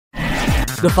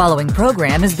The following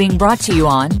program is being brought to you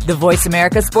on the Voice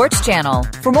America Sports Channel.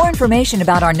 For more information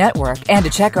about our network and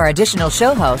to check our additional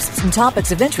show hosts and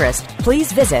topics of interest,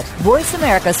 please visit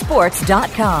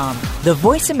voiceamericasports.com. The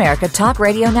Voice America Talk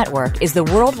Radio Network is the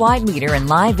worldwide leader in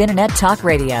live Internet talk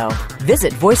radio.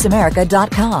 Visit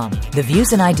voiceamerica.com. The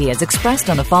views and ideas expressed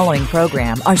on the following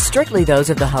program are strictly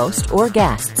those of the host or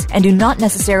guests and do not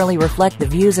necessarily reflect the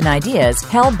views and ideas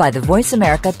held by the Voice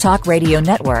America Talk Radio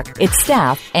Network, its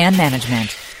staff, and management.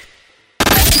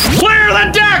 Clear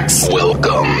the decks!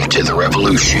 Welcome to the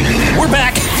revolution. We're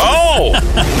back. Oh,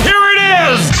 here it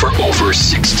is! For over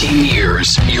 16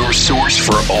 years, your source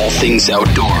for all things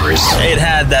outdoors. It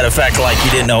had that effect like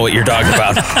you didn't know what you're talking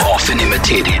about. Often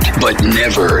imitated, but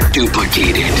never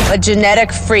duplicated. A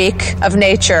genetic freak of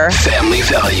nature. Family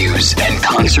values and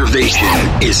conservation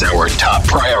is our top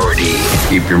priority.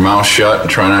 Keep your mouth shut and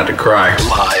try not to cry.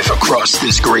 Live across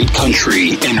this great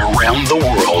country and around the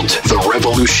world, the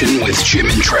revolution with Jim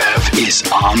and Trav is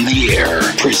on the air.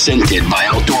 Presented by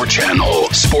Outdoor Channel,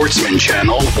 Sportsman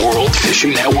Channel, World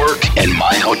Fishing Network, and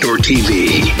My Outdoor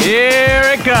TV. Here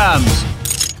it comes.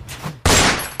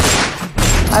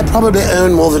 I probably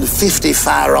own more than 50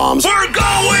 firearms. We're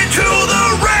going to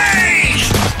the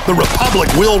range! The Republic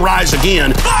will rise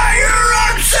again.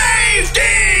 Firearm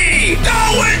safety!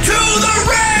 Going to the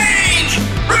range!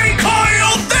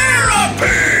 Recoil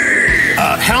therapy!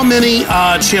 How many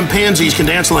chimpanzees can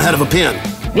dance on the head of a pin?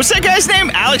 What's that guy's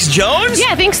name? Alex Jones?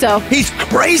 Yeah, I think so. He's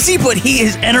crazy, but he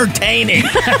is entertaining.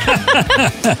 All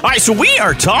right, so we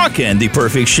are talking the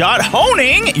perfect shot,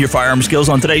 honing your firearm skills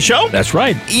on today's show. That's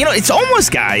right. You know, it's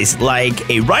almost, guys, like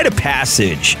a rite of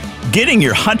passage. Getting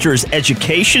your hunter's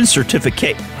education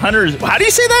certificate. Hunter's, how do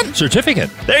you say that? Certificate.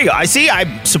 There you go. I see.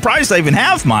 I'm surprised I even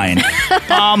have mine.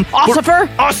 Ossifer?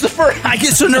 Ossifer. I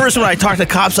get so nervous when I talk to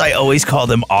cops. I always call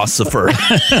them Ossifer.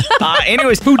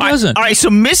 Anyways. Who doesn't? All right. So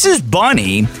Mrs.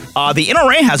 Bunny, the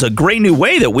NRA has a great new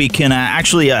way that we can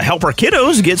actually help our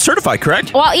kiddos get certified,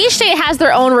 correct? While each state has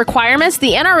their own requirements,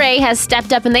 the NRA has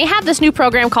stepped up and they have this new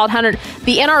program called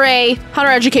the NRA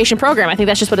Hunter Education Program. I think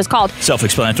that's just what it's called.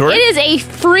 Self-explanatory. It is a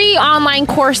free online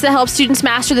course that helps students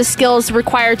master the skills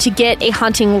required to get a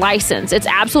hunting license. It's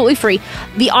absolutely free.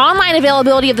 The online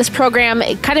availability of this program,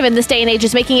 kind of in this day and age,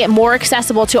 is making it more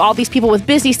accessible to all these people with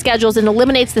busy schedules and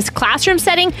eliminates this classroom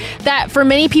setting that for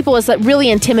many people is really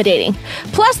intimidating.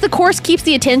 Plus, the course keeps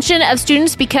the attention of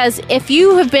students because if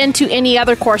you have been to any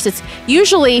other course, it's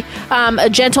usually a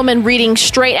gentleman reading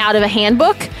straight out of a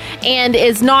handbook and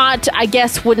is not, I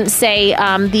guess, wouldn't say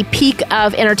the peak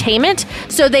of entertainment.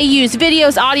 So they use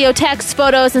videos, audio, text,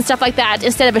 photos, and stuff like that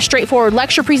instead of a straightforward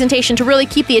lecture presentation to really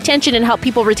keep the attention and help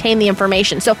people retain the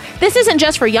information. So this isn't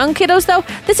just for young kiddos, though.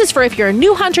 This is for if you're a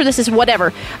new hunter, this is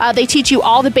whatever. They teach you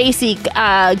all the basic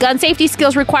gun safety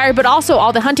skills required, but also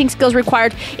all the hunting skills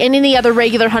required in any other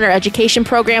regular hunter education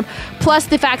program, plus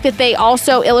the fact that they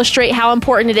also illustrate how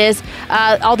important it is,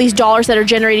 all these dollars that are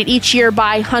generated each year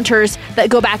by hunters that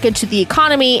go back into the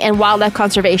economy and wildlife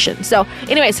conservation. So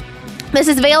anyways, this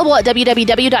is available at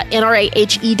www.nrahe.org.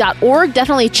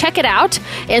 Definitely check it out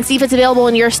and see if it's available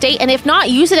in your state. And if not,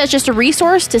 use it as just a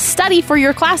resource to study for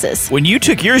your classes. When you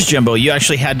took yours, Jimbo, you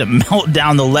actually had to melt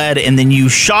down the lead and then you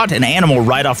shot an animal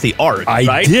right off the arc.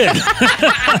 I did.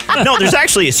 No, there's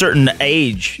actually a certain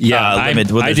age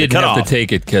limit. I didn't have to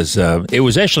take it because it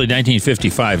was actually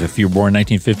 1955. If you were born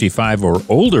 1955 or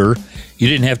older, you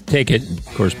didn't have to take it. Of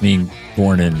course, being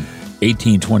born in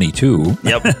 1822.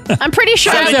 Yep. I'm pretty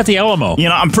sure. I was at the Alamo. You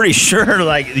know, I'm pretty sure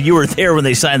like you were there when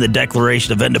they signed the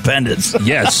Declaration of Independence.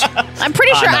 Yes. I'm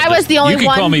pretty sure I was the only one. You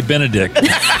can call me Benedict.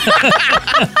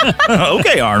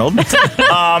 Okay, Arnold.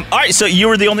 All right, so you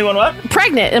were the only one what?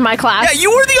 Pregnant in my class. Yeah,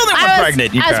 you were the only one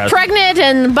pregnant. I was pregnant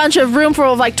and a bunch of room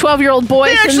full of like 12-year-old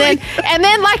boys. And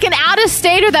then like an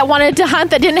out-of-stater that wanted to hunt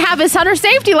that didn't have his hunter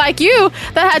safety like you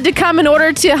that had to come in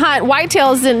order to hunt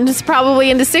whitetails and it's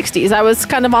probably in the 60s. I was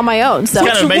kind of on my own. So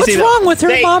what's wrong with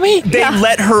her, Mommy? They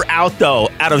let her out, though,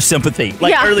 out of sympathy.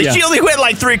 Like, she only went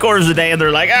like 3/4 of the day, and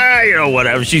they're like,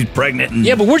 whatever, she's pregnant. And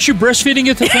yeah, but weren't you breastfeeding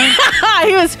at the time?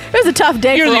 It was a tough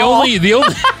day. You're for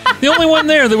the only one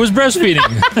there that was breastfeeding.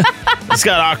 It's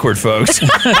got awkward, folks.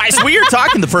 All right, so we are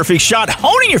talking the perfect shot,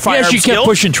 honing your firearm skills. Yeah, she kept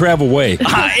pushing Trav away.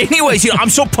 Anyways, I'm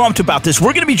so pumped about this.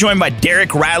 We're going to be joined by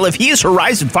Derek Ratliff. He is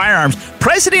Horizon Firearms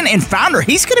president and founder.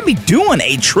 He's going to be doing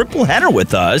a triple header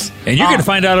with us. And you're going to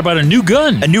find out about a new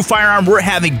gun. A new firearm we're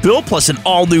having built, plus an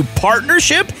all-new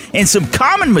partnership and some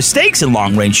common mistakes in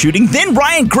long-range shooting. Then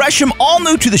Ryan Gresham, all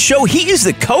new to the show. He is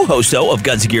the co-host, though, of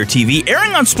Guns and Gear TV,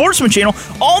 airing on Sportsman Channel.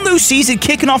 All-new season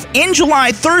kicking off in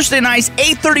July, Thursday nights,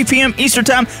 8:30 p.m. Eastern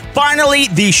Time. Finally,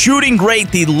 the shooting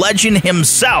great, the legend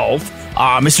himself,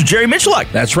 Mr. Jerry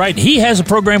Michalak. That's right. He has a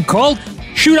program called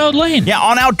Shootout Lane. Yeah,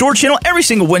 on Outdoor Channel every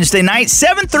single Wednesday night,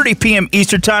 7:30 p.m.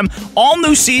 Eastern Time. All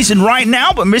new season right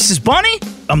now, but Mrs. Bunny,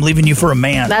 I'm leaving you for a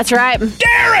man. That's right.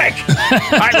 Derek!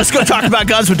 All right, let's go talk about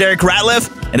guns with Derek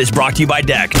Ratliff, and it's brought to you by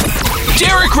Deck.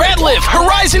 Derek Ratliff,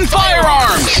 Horizon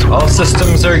Firearms. All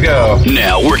systems are go.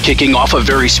 Now we're kicking off a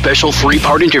very special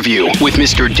 3-part interview with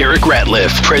Mr. Derek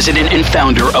Ratliff, president and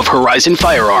founder of Horizon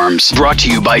Firearms. Brought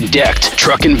to you by Decked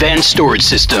Truck and Van Storage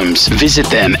Systems. Visit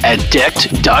them at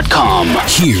decked.com.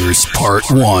 Here's part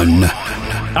 1.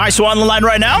 All right, so on the line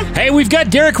right now. Hey, we've got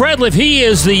Derek Ratliff. He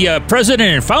is the president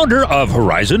and founder of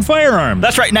Horizon Firearms.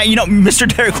 That's right. Now, Mr.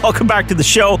 Derek, welcome back to the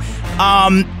show.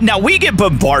 Now, we get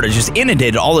bombarded, just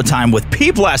inundated all the time with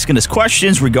people asking us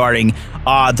questions regarding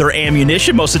their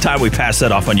ammunition. Most of the time, we pass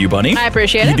that off on you, Bunny. I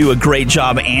appreciate it. You do a great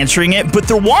job answering it. But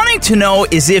they're wanting to know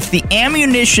is if the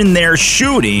ammunition they're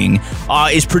shooting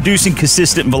is producing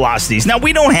consistent velocities. Now,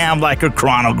 we don't have like a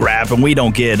chronograph, and we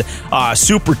don't get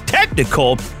super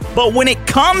technical. But when it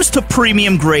comes to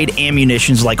premium grade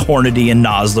ammunitions like Hornady and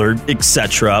Nosler,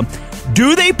 etc.,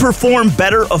 do they perform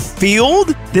better afield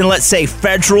than, let's say,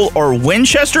 Federal or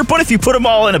Winchester? But if you put them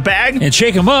all in a bag and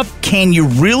shake them up, can you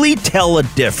really tell a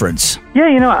difference?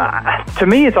 Yeah, to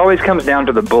me, it always comes down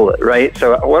to the bullet, right?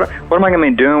 So what am I going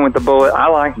to be doing with the bullet? I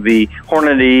like the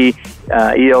Hornady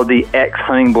ELD X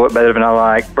hunting bullet better than I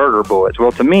like burger bullets.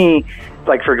 Well, to me,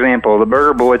 like, for example, the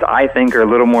burger bullets, I think, are a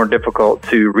little more difficult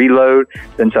to reload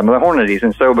than some of the Hornadys.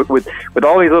 And so, but with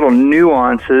all these little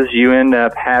nuances, you end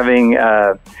up having,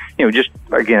 just,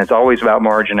 again, it's always about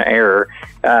margin of error.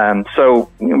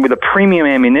 So with a premium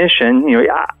ammunition,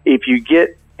 if you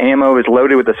get ammo is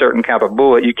loaded with a certain type of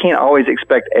bullet, you can't always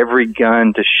expect every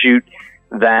gun to shoot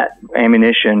that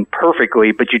ammunition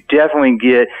perfectly, but you definitely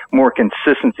get more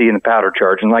consistency in the powder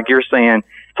charge. And like you're saying,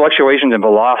 fluctuations in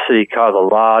velocity cause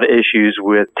a lot of issues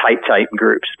with tight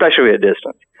groups, especially at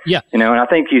distance. Yeah. And I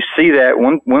think you see that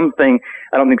one thing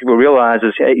I don't think people realize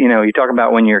is, you talk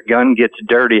about when your gun gets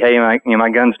dirty. Hey, my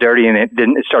gun's dirty and it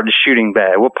started shooting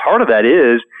bad. Well, part of that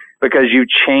is because you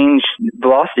changed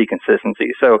velocity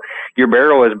consistency. So your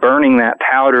barrel is burning that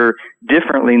powder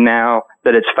differently now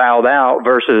that it's fouled out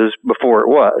versus before it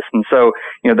was. And so,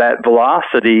 that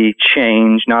velocity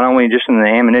change, not only just in the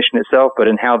ammunition itself, but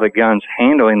in how the gun's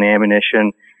handling the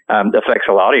ammunition, affects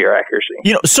a lot of your accuracy.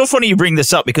 So funny you bring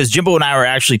this up because Jimbo and I were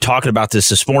actually talking about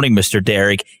this morning, Mr.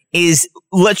 Derek, is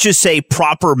let's just say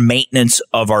proper maintenance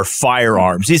of our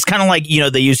firearms. It's kind of like,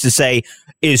 they used to say,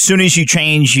 as soon as you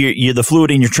change the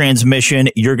fluid in your transmission,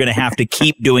 you're going to have to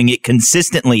keep doing it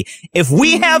consistently. If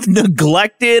we have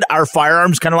neglected our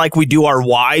firearms, kind of like we do our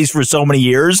Ys for so many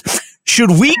years,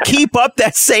 should we keep up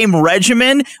that same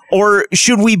regimen or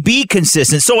should we be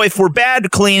consistent? So if we're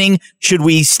bad cleaning, should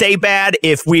we stay bad?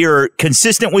 If we are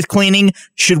consistent with cleaning,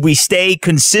 should we stay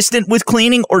consistent with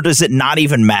cleaning or does it not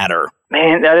even matter?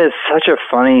 Man, that is such a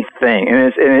funny thing.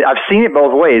 And I've seen it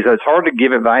both ways. It's hard to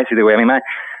give advice either way. I mean,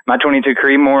 my 22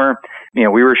 Creedmoor, we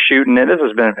were shooting it. This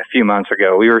has been a few months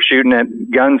ago. We were shooting at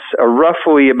guns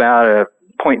roughly about a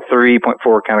 0.3,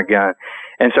 0.4 kind of gun.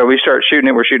 And so we start shooting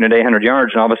it. We're shooting at 800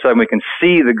 yards, and all of a sudden we can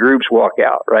see the groups walk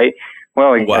out, right?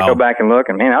 Well, I go back and look,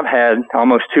 and man, I've had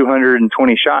almost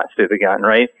 220 shots through the gun,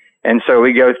 right? And so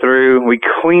we go through, we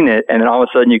clean it, and then all of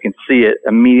a sudden you can see it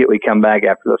immediately come back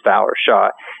after the fouler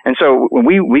shot. And so when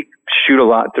we shoot a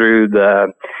lot through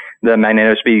the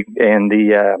magnetospeed and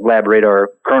the lab radar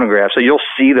chronograph. So you'll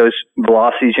see those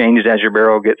velocity changes as your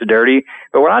barrel gets dirty.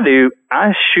 But what I do,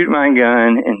 I shoot my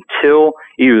gun until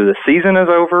either the season is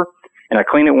over and I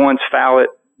clean it once, foul it,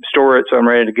 store it so I'm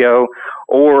ready to go,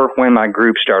 or when my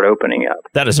groups start opening up.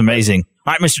 That is amazing.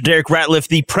 All right, Mr. Derek Ratliff,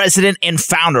 the president and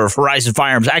founder of Horizon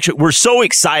Firearms. Actually, we're so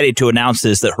excited to announce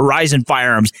this, that Horizon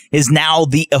Firearms is now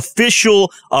the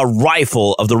official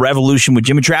rifle of the revolution with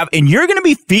Jim and Trav, and you're going to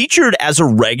be featured as a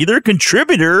regular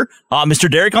contributor, Mr.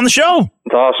 Derek, on the show.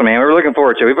 It's awesome, man. We're looking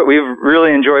forward to it. We've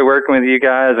really enjoyed working with you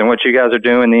guys and what you guys are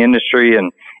doing in the industry,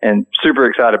 and super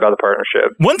excited about the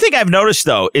partnership. One thing I've noticed,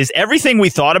 though, is everything we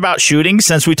thought about shooting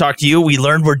since we talked to you, we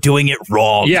learned we're doing it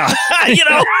wrong. Yeah.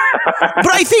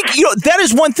 But I think, that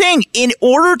is one thing. In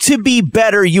order to be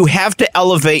better, you have to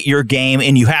elevate your game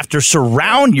and you have to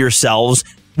surround yourselves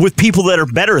with people that are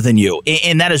better than you.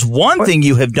 And that is one thing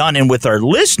you have done. And with our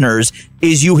listeners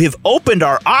is you have opened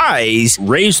our eyes.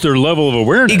 Raised their level of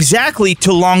awareness. Exactly,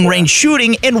 to long-range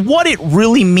shooting and what it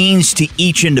really means to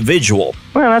each individual.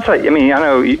 Well, that's like, I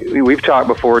know we've talked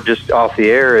before just off the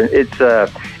air.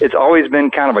 It's always been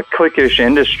kind of a cliquish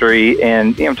industry.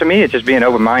 And, to me, it's just being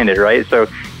open-minded, right? So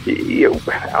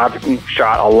I've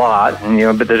shot a lot,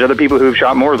 but there's other people who've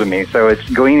shot more than me. So it's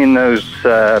gleaning those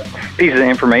pieces of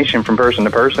information from person to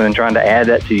person and trying to add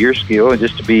that to your skill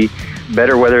just to be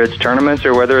better, whether it's tournaments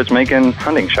or whether it's making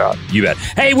hunting shots. You bet.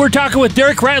 Hey, we're talking with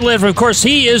Derek Ratliff. Of course,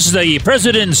 he is the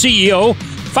president and CEO,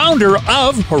 founder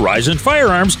of Horizon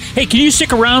Firearms. Hey, can you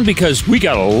stick around because we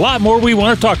got a lot more we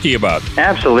want to talk to you about?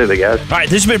 Absolutely, guys. All right,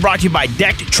 this has been brought to you by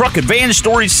Deck Truck Advantage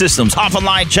Storage Systems. Hop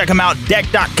online, check them out,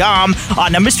 deck.com.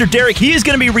 Now, Mr. Derek, he is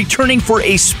going to be returning for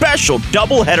a special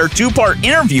doubleheader two-part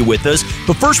interview with us.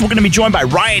 But first, we're going to be joined by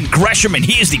Ryan Gresham, and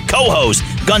he is the co-host,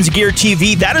 Guns Gear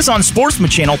TV. That is on Sportsman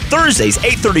Channel, Thursdays,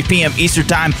 8:30 p.m. Eastern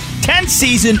Time. 10th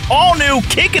season, all new,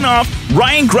 kicking off.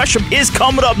 Ryan Gresham is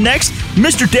coming up next.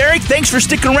 Mr. Derek, thanks for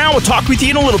sticking around. We'll talk with you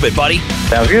in a little bit, buddy.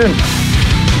 Sounds good.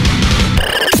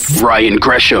 Ryan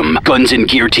Gresham, Guns and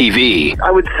Gear TV. I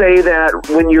would say that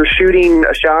when you're shooting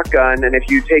a shotgun, and if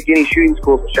you take any shooting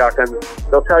schools with shotguns,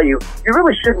 they'll tell you, you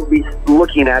really shouldn't be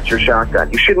looking at your shotgun.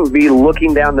 You shouldn't be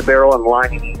looking down the barrel and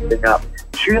lining anything up.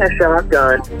 Shooting a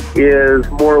shotgun is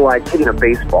more like hitting a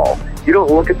baseball. You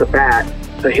don't look at the bat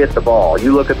to hit the ball.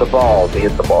 You look at the ball to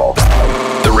hit the ball.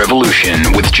 The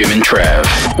Revolution with Jim and Trav.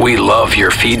 We love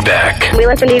your feedback. We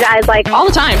listen to you guys all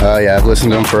the time. Yeah, I've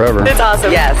listened to them forever. It's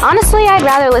awesome. Yes. Honestly, I'd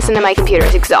rather listen to my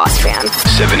computer's exhaust fan.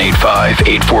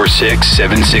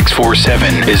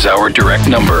 785-846-7647 is our direct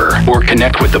number. Or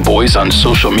connect with the boys on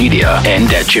social media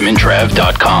and at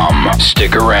jimandtrav.com.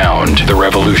 Stick around. The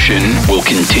Revolution will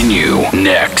continue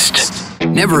next.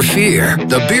 Never fear,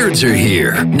 the Beards are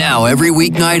here. Now every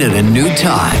weeknight at a new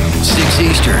time, 6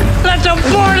 Eastern. Let the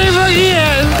party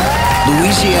begin!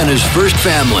 Louisiana's first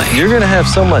family. You're going to have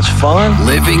so much fun.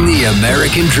 Living the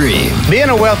American dream. Being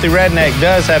a wealthy redneck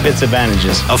does have its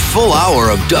advantages. A full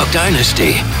hour of Duck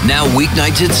Dynasty. Now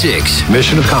weeknights at 6.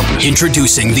 Mission accomplished.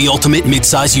 Introducing the ultimate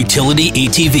midsize utility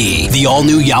ATV, the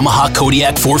all-new Yamaha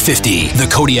Kodiak 450. The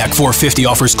Kodiak 450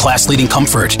 offers class-leading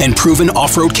comfort and proven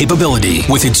off-road capability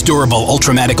with its durable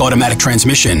Ultramatic automatic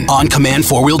transmission, on-command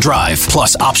four-wheel drive,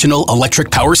 plus optional electric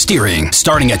power steering,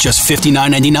 starting at just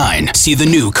 $59.99. See the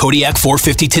new Kodiak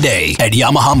 450 today at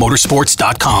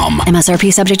YamahaMotorsports.com.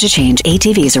 MSRP subject to change.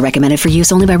 ATVs are recommended for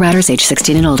use only by riders age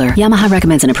 16 and older. Yamaha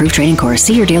recommends an approved training course.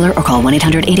 See your dealer or call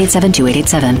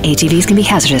 1-800-887-2887. ATVs can be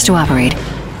hazardous to operate.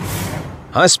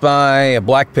 I spy a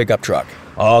black pickup truck.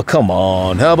 Oh, come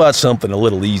on. How about something a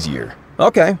little easier?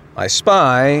 Okay, I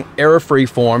spy error-free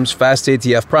forms, fast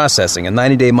ATF processing, a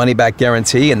 90-day money-back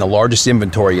guarantee, and the largest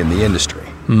inventory in the industry.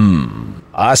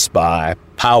 I spy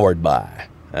Powered By.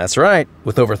 That's right.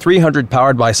 With over 300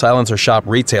 Powered By Silencer shop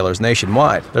retailers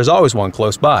nationwide, there's always one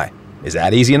close by. Is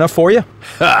that easy enough for you?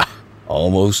 Ha!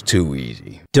 Almost too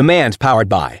easy. Demand Powered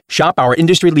By. Shop our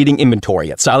industry-leading inventory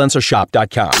at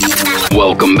silencershop.com.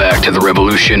 Welcome back to The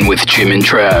Revolution with Jim and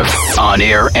Trav. On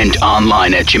air and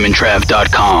online at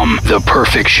jimandtrav.com. The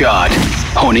perfect shot.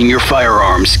 Honing your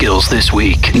firearm skills this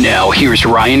week. Now here's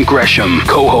Ryan Gresham,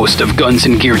 co-host of Guns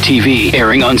and Gear TV,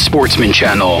 airing on Sportsman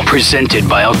Channel, presented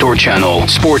by Outdoor Channel,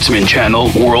 Sportsman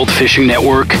Channel, World Fishing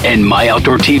Network, and My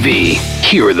Outdoor TV.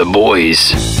 Here are the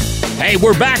boys. Hey,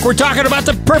 we're back. We're talking about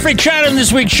the perfect shot in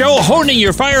this week's show, honing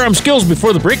your firearm skills.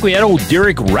 Before the break, we had old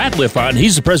Derek Ratliff on.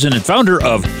 He's the president and founder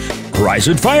of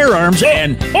Horizon Firearms,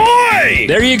 and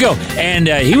there you go. And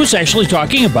he was actually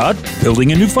talking about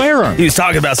building a new firearm. He was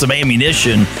talking about some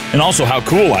ammunition and also how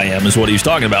cool I am is what he was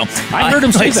talking about. I heard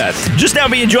him say that. Just now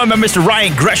being joined by Mr.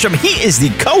 Ryan Gresham. He is the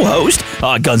co-host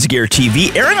Guns Gear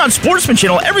TV, airing on Sportsman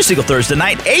Channel every single Thursday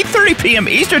night, 8:30 p.m.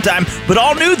 Eastern Time. But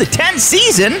all new, the 10th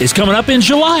season is coming up in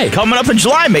July.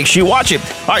 Make sure you watch it.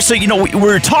 All right, so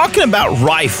we're talking about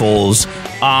rifles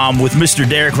with Mr.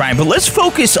 Derek Ryan, but let's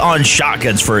focus on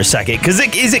shotguns for a second, because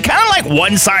is it kind of like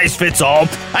one size fits all?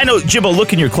 I know, Jimbo,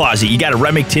 look in your closet. You got a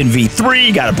Remington V3,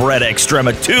 you got a Beretta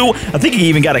Extrema 2. I think you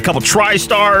even got a couple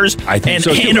TriStars. I think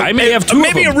so too. I may have two.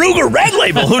 Maybe a Ruger Red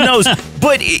Label. Who knows?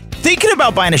 But thinking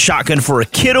about buying a shotgun for a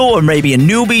kiddo or maybe a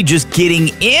newbie just getting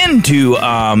into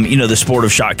the sport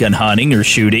of shotgun hunting or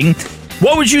shooting,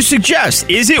 what would you suggest?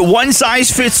 Is it one size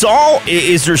fits all?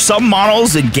 Is there some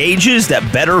models and gauges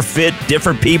that better fit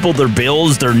different people, their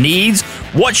bills, their needs?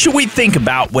 What should we think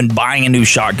about when buying a new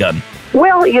shotgun?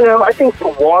 Well, I think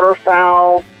for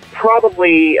waterfowl,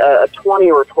 probably a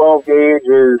 20 or 12 gauge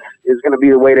is going to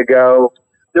be the way to go.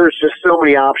 There's just so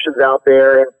many options out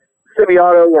there.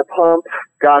 Semi-auto or pump,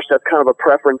 gosh, that's kind of a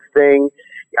preference thing.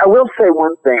 I will say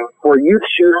one thing. For youth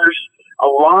shooters, a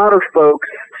lot of folks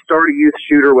start a youth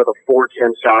shooter with a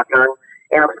 410 shotgun.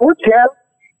 And a 410,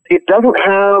 it doesn't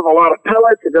have a lot of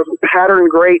pellets. It doesn't pattern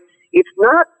great. It's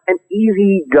not an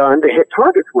easy gun to hit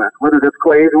targets with, whether it's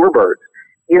clays or birds.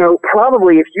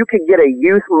 Probably if you could get a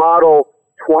youth model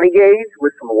 20 gauge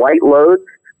with some light loads,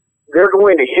 they're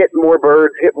going to hit more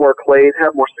birds, hit more clays,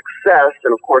 have more success,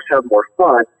 and of course have more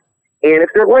fun. And if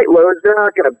they're light loads, they're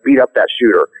not going to beat up that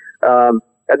shooter.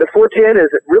 The 410 is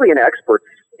really an expert's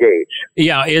gauge.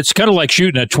 Yeah, it's kind of like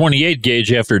shooting a 28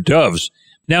 gauge after doves.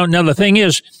 Now the thing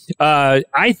is,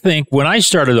 I think when I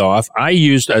started off, I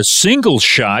used a single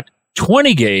shot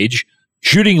 20 gauge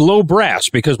shooting low brass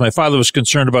because my father was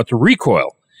concerned about the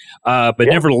recoil.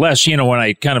 Nevertheless, when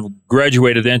I kind of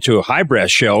graduated into high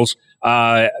brass shells,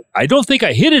 I don't think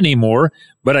I hit any more,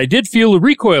 but I did feel the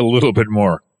recoil a little bit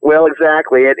more. Well,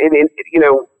 exactly. And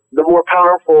the more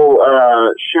powerful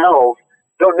shells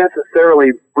don't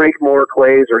necessarily break more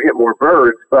clays or hit more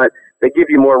birds, but they give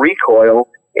you more recoil,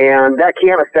 and that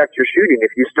can affect your shooting. If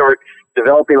you start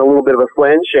developing a little bit of a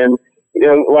flinch, and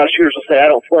a lot of shooters will say, I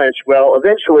don't flinch. Well,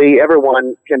 eventually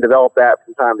everyone can develop that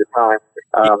from time to time.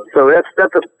 So that's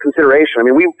a consideration. I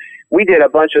mean, we did a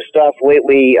bunch of stuff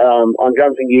lately on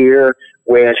Guns and Gear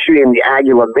with shooting the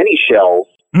Agula mini shells,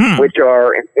 which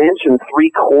are 1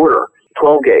 3/4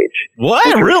 12 gauge.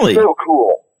 What? Really? So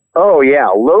cool. Oh, yeah.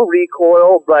 Low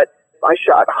recoil, but I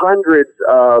shot hundreds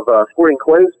of sporting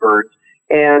clays birds,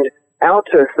 and out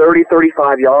to 30,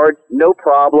 35 yards, no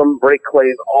problem. Break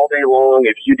clays all day long.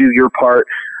 If you do your part,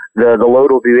 the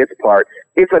load will do its part.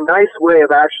 It's a nice way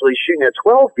of actually shooting a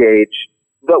 12 gauge,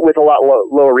 but with a lot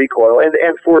lower recoil.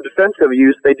 And for defensive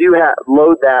use, they do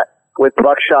load that with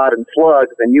buckshot and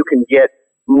slugs, and you can get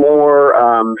more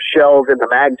shells in the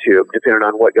mag tube, depending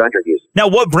on what gun you're using. Now,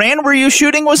 what brand were you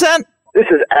shooting, was that? This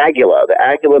is Agula, the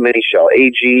Agula mini shell,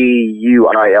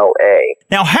 Aguila.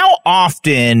 Now, how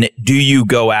often do you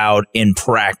go out in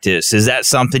practice? Is that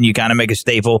something you kind of make a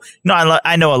staple?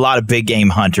 I know a lot of big game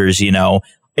hunters,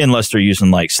 unless they're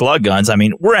using like slug guns. I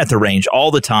mean, we're at the range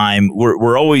all the time.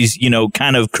 We're always,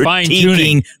 kind of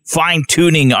critiquing,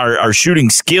 fine-tuning our shooting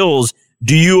skills.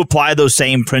 Do you apply those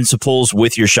same principles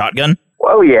with your shotgun?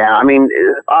 Well, yeah. I mean,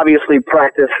 obviously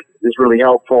practice is really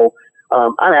helpful.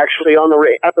 I'm actually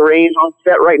at the range on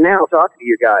set right now talking to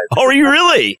you guys. Oh, are you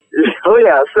really? Oh,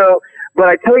 yeah. So, but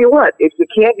I tell you what, if you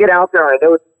can't get out there, I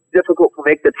know it's difficult to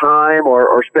make the time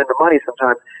or spend the money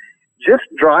sometimes, just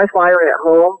dry fire at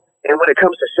home. And when it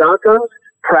comes to shotguns,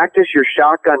 practice your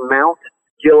shotgun mount.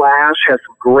 Gil Ash has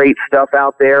some great stuff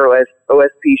out there,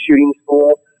 OSP Shooting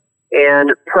School.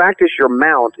 And practice your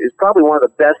mount is probably one of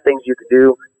the best things you can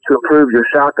do to improve your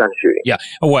shotgun shooting. Yeah,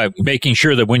 making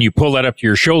sure that when you pull that up to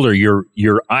your shoulder,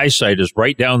 your eyesight is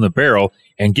right down the barrel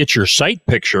and get your sight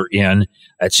picture in.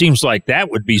 It seems like that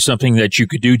would be something that you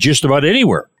could do just about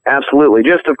anywhere. Absolutely.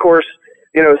 Just, of course,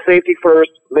 safety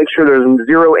first. Make sure there's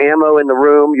zero ammo in the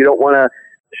room. You don't want to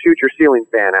shoot your ceiling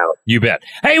fan out. You bet.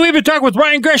 Hey, we've been talking with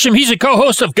Ryan Gresham. He's a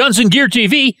co-host of Guns and Gear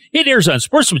TV. It airs on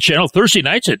Sportsman Channel Thursday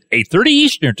nights at 8:30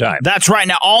 Eastern Time. That's right.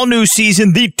 Now, all new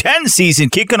season, the 10th season,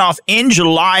 kicking off in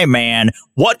July, man.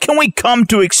 What can we come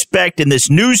to expect in this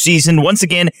new season? Once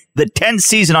again, the 10th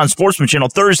season on Sportsman Channel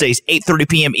Thursdays, 8:30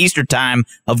 p.m. Eastern Time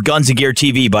of Guns and Gear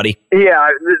TV, buddy. Yeah,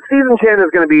 season 10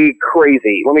 is going to be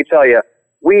crazy. Let me tell you,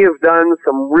 we have done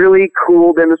some really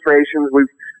cool demonstrations. We've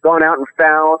gone out and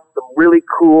found some really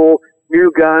cool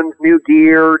new guns, new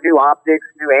gear, new optics,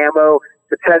 new ammo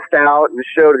to test out and to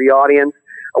show to the audience.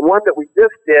 One that we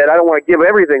just did, I don't want to give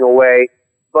everything away,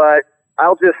 but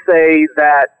I'll just say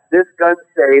that this gun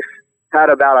safe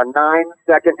had about a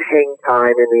 9-second hang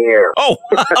time in the air. Oh,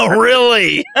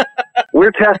 really? We're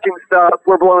testing stuff.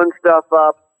 We're blowing stuff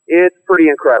up. It's pretty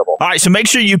incredible. All right, so make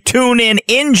sure you tune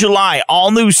in July,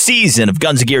 all new season of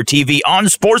Guns and Gear TV on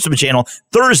Sportsman Channel,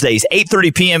 Thursdays,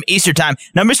 8:30 p.m. Eastern Time.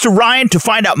 Now, Mr. Ryan, to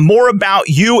find out more about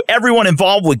you, everyone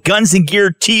involved with Guns and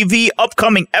Gear TV,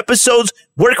 upcoming episodes,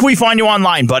 where can we find you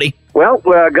online, buddy? Well,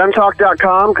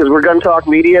 guntalk.com, because we're Gun Talk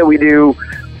Media. We do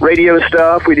radio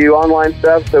stuff. We do online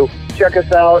stuff. So check us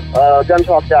out,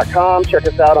 guntalk.com. Check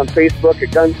us out on Facebook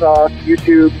at Gun Talk,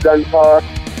 YouTube, Gun Talk.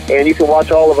 And you can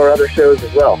watch all of our other shows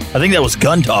as well. I think that was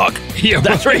Gun Talk. Yeah,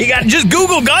 that's right. You got to just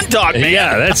Google Gun Talk, man.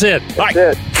 Yeah, that's it. All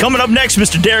right, coming up next,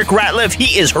 Mr. Derek Ratliff.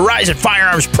 He is Horizon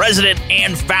Firearms president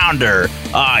and founder.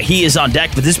 He is on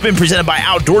deck, but this has been presented by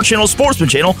Outdoor Channel, Sportsman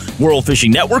Channel, World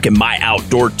Fishing Network, and My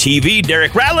Outdoor TV.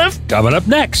 Derek Ratliff. Coming up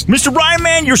next. Mr. Ryan,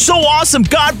 man, you're so awesome.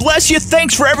 God bless you.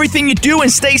 Thanks for everything you do,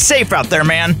 and stay safe out there,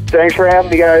 man. Thanks for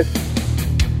having me, guys.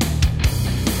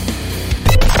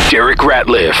 Derek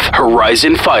Ratliff,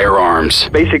 Horizon Firearms.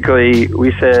 Basically,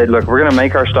 we said, look, we're going to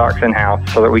make our stocks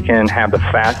in-house so that we can have the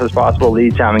fastest possible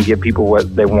lead time and give people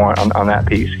what they want on that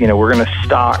piece. We're going to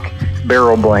stock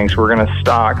barrel blanks. We're going to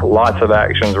stock lots of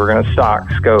actions. We're going to stock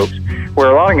scopes. Where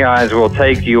a lot of guys will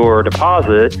take your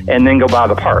deposit and then go buy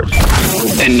the parts.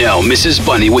 And now, Mrs.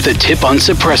 Bunny with a tip on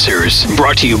suppressors.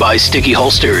 Brought to you by Sticky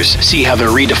Holsters. See how they're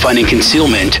redefining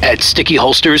concealment at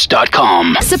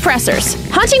stickyholsters.com. Suppressors.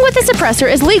 Hunting with a suppressor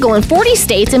is legal in 40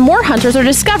 states, and more hunters are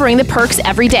discovering the perks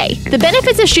every day. The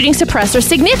benefits of shooting suppressors are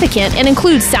significant and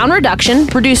include sound reduction,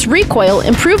 reduced recoil,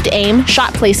 improved aim,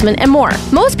 shot placement, and more.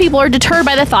 Most people are deterred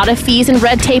by the thought of fees and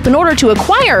red tape in order to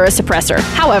acquire a suppressor.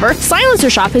 However, Silencer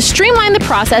Shop has streamlined the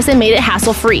process and made it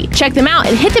hassle-free. Check them out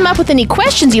and hit them up with any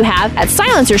questions you have at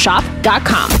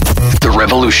silencershop.com. The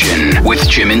Revolution with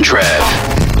Jim and Trav.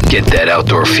 Get that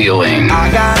outdoor feeling.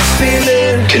 I got a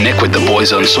feeling. Connect with the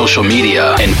boys on social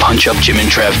media and punch up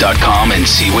jimandtrav.com and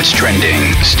see what's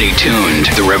trending. Stay tuned.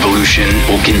 The Revolution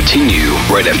will continue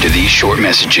right after these short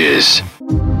messages.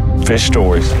 Fish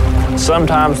stories.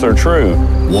 Sometimes they're true.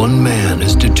 One man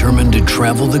is determined to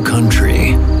travel the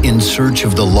country in search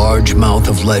of the largemouth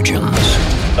of legends.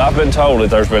 I've been told that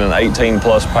there's been an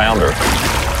 18-plus pounder.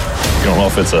 You don't know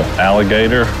if it's an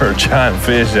alligator or a giant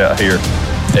fish out here.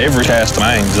 Every cast,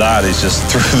 my anxiety is just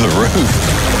through the roof.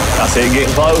 I see it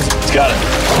getting close. It's got it.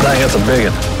 Dang, that's a big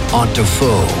one. Aunt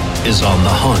Defoe is on the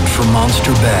hunt for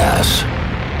monster bass.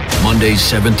 Mondays,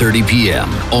 7:30 p.m.,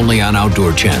 only on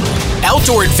Outdoor Channel.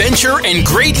 Outdoor adventure and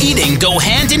great eating go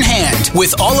hand in hand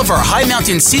with all of our High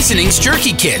Mountain Seasonings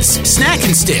jerky kits, snack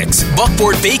and sticks,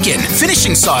 buckboard bacon,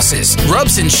 finishing sauces,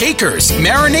 rubs and shakers,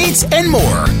 marinades, and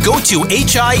more. Go to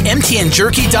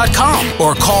HIMTNJerky.com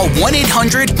or call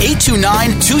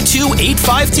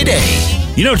 1-800-829-2285 today.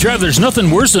 You know, Trav, there's nothing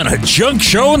worse than a junk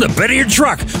show in the bed of your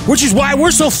truck, which is why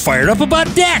we're so fired up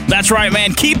about Deck. That's right,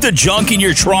 man. Keep the junk in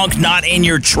your trunk, not in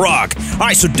your truck. All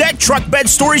right, so Deck Truck Bed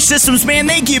Storage Systems, man,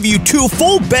 they give you 2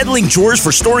 full bed-link drawers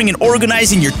for storing and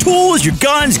organizing your tools, your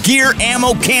guns, gear,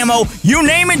 ammo, camo, you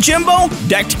name it, Jimbo,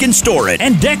 Decked can store it.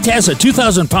 And Decked has a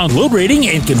 2,000-pound load rating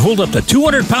and can hold up to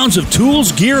 200 pounds of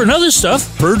tools, gear, and other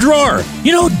stuff per drawer.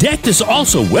 You know, Decked is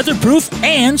also weatherproof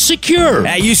and secure.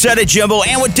 Yeah, you said it, Jimbo.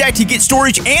 And with Decked, you get storage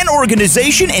and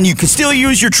organization, and you can still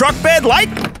use your truck bed like,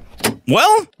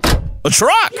 well, a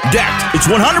truck. Decked. It's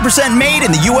 100% made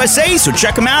in the USA, so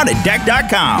check them out at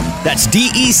deck.com. That's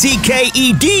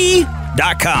DECKED.com.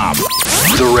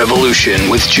 The Revolution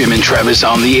with Jim and Travis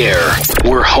on the air.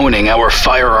 We're honing our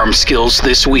firearm skills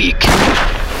this week.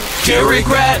 Derek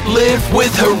Ratliff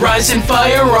with Horizon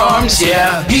Firearms,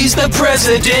 yeah. He's the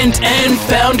president and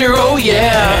founder, oh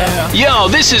yeah. Yo,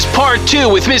 this is part 2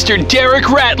 with Mr. Derek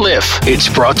Ratliff. It's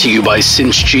brought to you by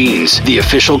Cinch Jeans, the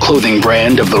official clothing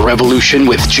brand of The Revolution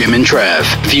with Jim and Trav.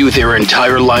 View their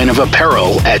entire line of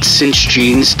apparel at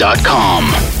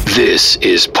cinchjeans.com. This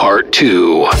is part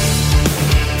 2.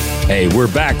 Hey,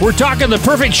 we're back. We're talking the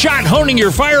perfect shot, honing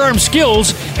your firearm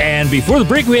skills. And before the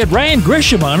break, we had Ryan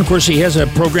Gresham on. Of course, he has a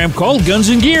program called Guns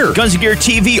and Gear. Guns and Gear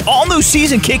TV, all new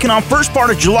season kicking off first part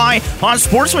of July on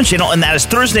Sportsman Channel, and that is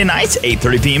Thursday nights,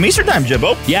 8:30 p.m. Eastern Time,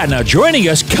 Jimbo. Yeah, now joining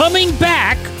us, coming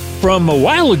back from a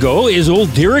while ago, is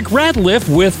old Derek Ratliff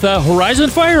with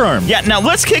Horizon Firearms. Yeah, now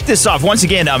let's kick this off. Once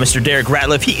again, Mr. Derek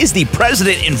Ratliff, he is the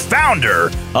president and founder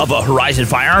of Horizon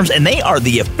Firearms, and they are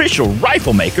the official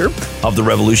rifle maker of The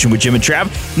Revolution with Jim and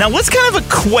Trav. Now, let's kind of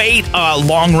equate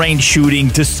long-range shooting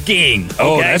to skiing. Okay?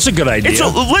 Oh, that's a good idea. So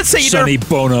let's say Sonny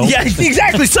Bono. Yeah,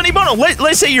 exactly, Sonny Bono.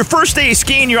 Let's say your first day of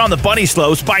skiing, you're on the bunny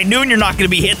slopes. By noon, you're not going to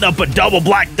be hitting up a double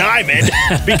black diamond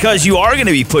because you are going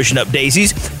to be pushing up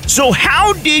daisies. So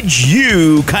how did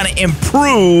you kind of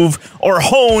improve or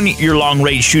hone your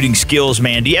long-range shooting skills,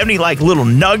 man? Do you have any little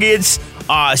nuggets,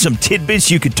 some tidbits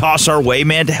you could toss our way,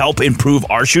 man, to help improve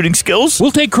our shooting skills?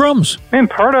 We'll take crumbs. Man,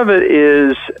 part of it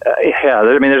is,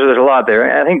 there's a lot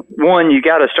there. I think, one, you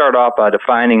got to start off by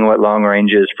defining what long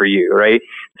range is for you, right?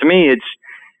 To me,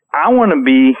 I want to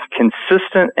be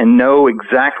consistent and know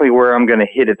exactly where I'm going to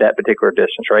hit at that particular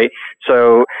distance, right?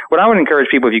 So what I would encourage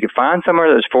people, if you could find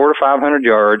somewhere that's 400 to 500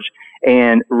 yards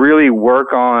and really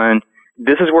work on,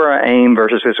 this is where I aim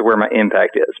versus this is where my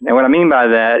impact is. And what I mean by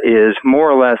that is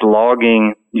more or less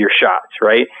logging your shots,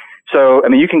 right? So,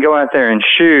 you can go out there and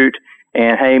shoot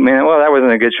and, hey, man, well, that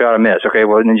wasn't a good shot, I missed. Okay,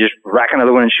 well, then just rack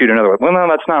another one and shoot another one. Well, no,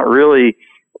 that's not really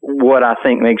what I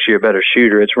think makes you a better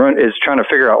shooter. It's trying to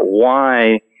figure out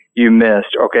why you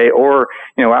missed, okay? Or,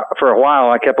 for a while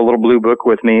I kept a little blue book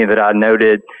with me that I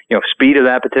noted, speed of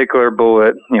that particular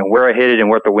bullet, where I hit it and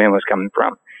where the wind was coming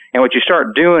from. And what you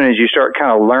start doing is you start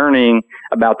kind of learning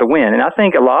about the wind. And I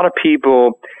think a lot of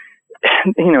people,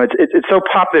 it's so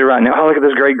popular right now. Oh, look at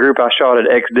this great group I shot at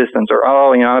X distance. Or,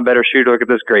 oh, I'm a better shooter. Look at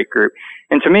this great group.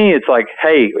 And to me, it's like,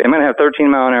 hey, I'm going to have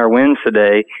 13-mile-an-hour winds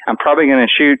today. I'm probably going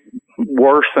to shoot,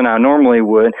 worse than I normally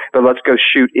would, but let's go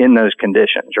shoot in those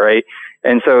conditions, right?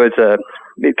 And so it's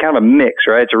kind of a mix,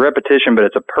 right? It's a repetition, but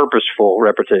it's a purposeful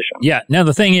repetition. Yeah. Now,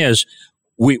 the thing is,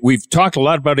 we've talked a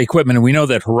lot about equipment, and we know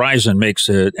that Horizon makes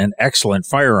an excellent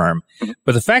firearm.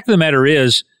 But the fact of the matter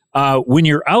is, when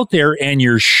you're out there and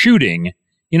you're shooting,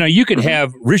 you could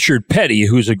have Richard Petty,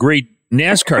 who's a great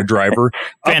NASCAR driver.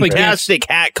 Fantastic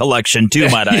hat collection, too,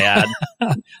 might I add.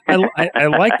 I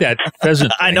like that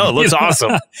pheasant thing. I know, it looks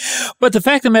awesome. But the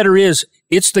fact of the matter is,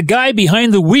 it's the guy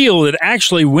behind the wheel that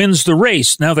actually wins the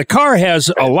race. Now, the car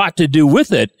has a lot to do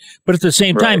with it, but at the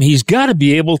same time, he's got to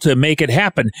be able to make it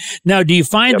happen. Now, do you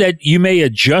find that you may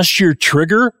adjust your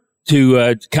trigger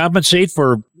to compensate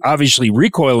for, obviously,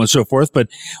 recoil and so forth, but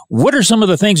what are some of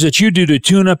the things that you do to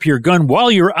tune up your gun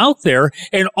while you're out there?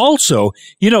 And also,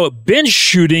 bench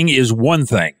shooting is one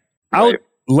thing. Out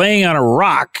laying on a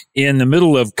rock in the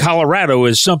middle of Colorado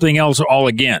is something else all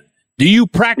again. Do you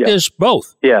practice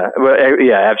both? Yeah,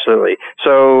 absolutely.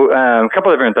 So a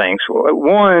couple of different things.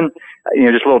 One,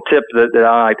 just a little tip that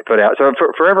I like to put out. So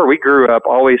forever we grew up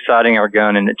always sighting our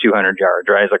gun in at 200 yards,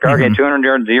 right? It's like, okay, 200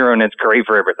 yards, zero, and it's great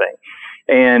for everything.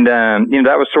 And,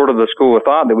 that was sort of the school of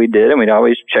thought that we did, and we'd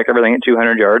always check everything at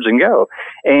 200 yards and go.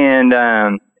 And,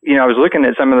 I was looking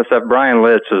at some of the stuff. Brian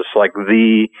Litz is like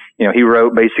he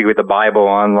wrote basically the Bible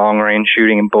on long range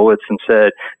shooting and bullets and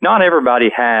said, not everybody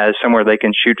has somewhere they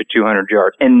can shoot to 200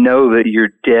 yards and know that you're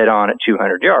dead on at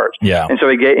 200 yards. Yeah. And so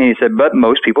he said, but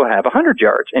most people have 100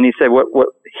 yards. And he said, what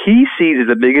he sees as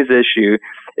the biggest issue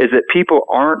is that people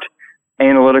aren't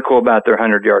analytical about their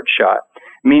 100-yard shot.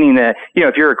 Meaning that,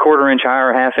 if you're a quarter-inch high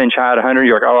or half-inch high at 100,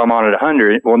 you're like, oh, I'm on at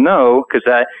 100. Well, no, because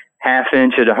that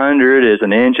half-inch at 100 is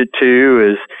an inch at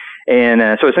 2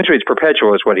 so essentially it's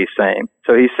perpetual is what he's saying.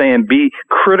 So he's saying be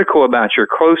critical about your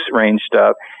close-range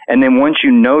stuff, and then once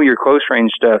you know your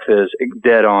close-range stuff is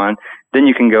dead on, then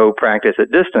you can go practice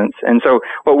at distance. And so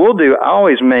what we'll do, I'm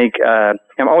always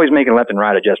making left and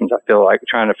right adjustments, I feel like,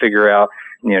 trying to figure out,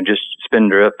 just spin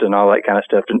drift and all that kind of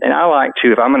stuff. And I like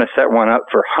to, if I'm going to set one up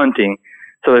for hunting,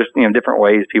 so there's, different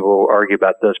ways people argue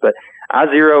about this, but I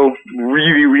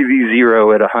really, really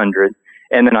zero at 100.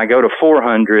 And then I go to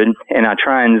 400 and I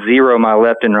try and zero my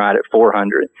left and right at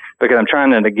 400 because I'm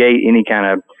trying to negate any kind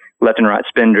of left and right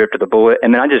spin drift of the bullet.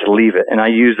 And then I just leave it. And I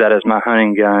use that as my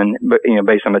hunting gun, but,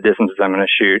 based on the distances I'm going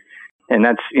to shoot. And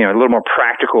that's, a little more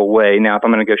practical way. Now, if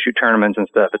I'm going to go shoot tournaments and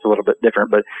stuff, it's a little bit different.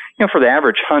 But, for the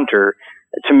average hunter,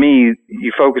 to me,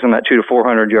 you focus on that 200 to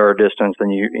 400 yard distance, then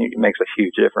it makes a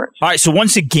huge difference. All right, so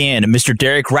once again, Mr.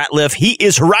 Derek Ratliff, he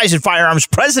is Horizon Firearms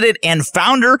president and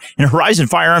founder, and Horizon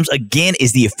Firearms, again,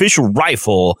 is the official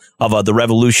rifle of the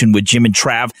Revolution with Jim and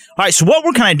Trav. All right, so what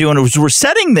we're kind of doing is we're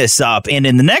setting this up, and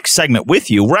in the next segment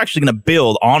with you, we're actually going to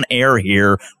build on air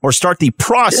here or start the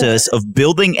process of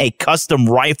building a custom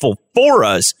rifle for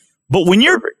us. But when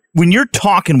you're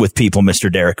talking with people,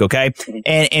 Mr. Derek, okay,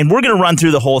 and we're going to run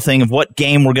through the whole thing of what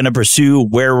game we're going to pursue,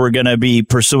 where we're going to be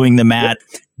pursuing them at,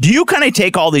 do you kind of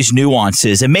take all these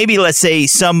nuances and maybe, let's say,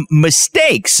 some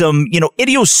mistakes, some,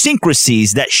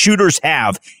 idiosyncrasies that shooters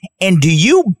have, and do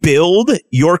you build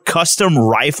your custom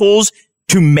rifles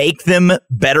to make them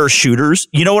better shooters?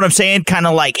 You know what I'm saying? Kind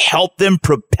of like help them,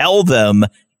 propel them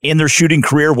in their shooting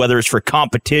career, whether it's for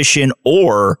competition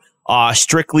or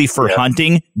strictly for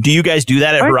hunting. Do you guys do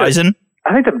that at Horizon?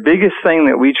 I think the biggest thing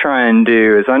that we try and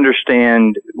do is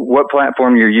understand what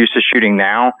platform you're used to shooting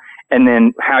now, and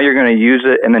then how you're going to use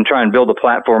it, and then try and build a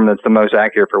platform that's the most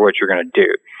accurate for what you're going to do.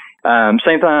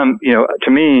 Same time,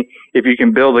 to me, if you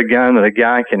can build a gun that a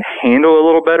guy can handle a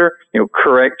little better,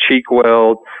 correct cheek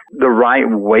weld, the right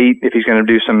weight, if he's going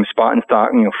to do some spot and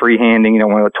stock, freehanding,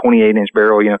 one of a 28-inch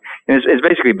barrel, and it's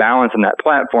basically balancing that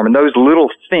platform. And those little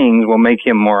things will make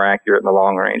him more accurate in the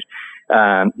long range.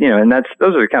 And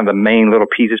those are kind of the main little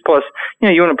pieces. Plus,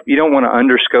 you don't want to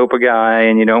underscope a guy,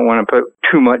 and you don't want to put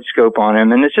too much scope on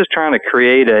him. And it's just trying to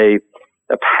create a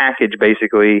package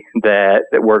basically that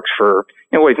works for,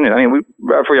 what he's doing. I mean,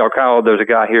 before y'all called, there's a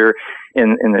guy here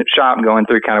in the shop going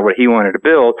through kind of what he wanted to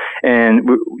build. And,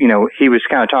 he was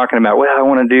kind of talking about, well, I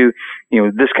want to do,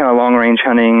 this kind of long range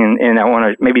hunting, and I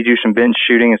want to maybe do some bench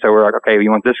shooting. And so we're like, okay, you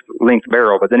want this length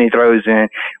barrel, but then he throws in,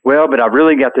 well, but I've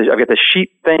got the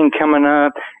sheep thing coming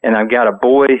up, and I've got a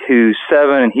boy who's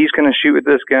 7 and he's going to shoot with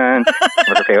this gun.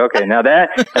 Like, okay. Now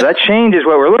that changes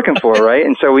what we're looking for, right?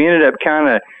 And so we ended up kind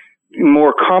of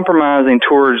more compromising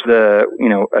towards the,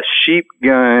 a sheep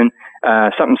gun,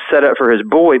 something set up for his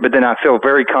boy, but then I feel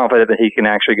very confident that he can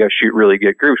actually go shoot really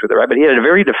good groups with it, right? But he had a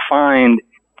very defined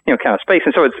kind of space.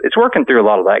 And so it's working through a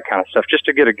lot of that kind of stuff just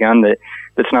to get a gun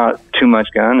that's not too much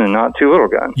gun and not too little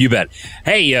gun. You bet.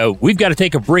 Hey, we've got to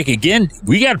take a break again.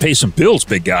 We got to pay some bills,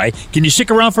 big guy. Can you stick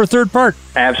around for a third part?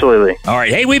 Absolutely. All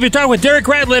right. Hey, we've been talking with Derek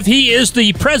Ratliff. He is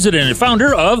the president and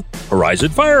founder of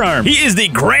Horizon Firearms. He is the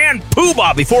grand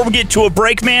poobah. Before we get to a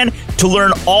break, man, to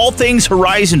learn all things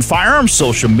Horizon Firearms,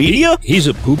 social media. He's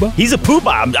a poobah? He's a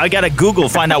poobah. I got to Google,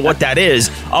 find out what that is.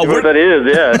 What that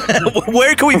is, yeah.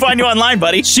 Where can we find you online,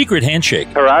 buddy? Secret handshake.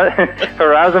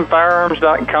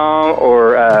 HorizonFirearms.com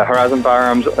or Horizon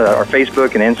Firearms, our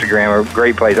Facebook and Instagram are a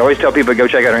great place. I always tell people to go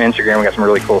check out our Instagram. We got some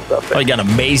really cool stuff there. Oh, you got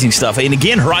amazing stuff. And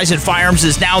again, Horizon Firearms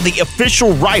is now the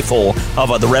official rifle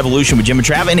of the Revolution with Jim and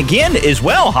Trav. And again, as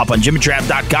well, hop on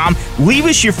jimandtrav.com. Leave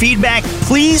us your feedback.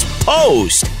 Please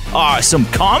post some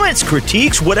comments,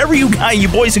 critiques, whatever you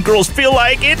boys and girls feel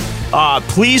like it.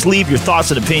 Please leave your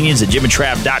thoughts and opinions at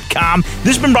jimandtrav.com.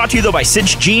 This has been brought to you, though, by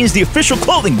Cinch Jeans, the official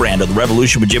clothing brand of the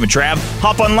Revolution with Jim and Trav.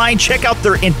 Hop online, check out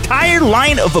their entire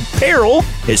line of apparel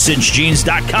at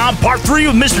cinchjeans.com. Part 3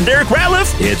 with Mr. Derek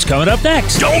Ratliff. It's coming up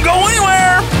next. Don't go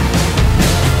anywhere.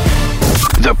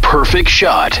 The perfect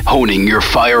shot, honing your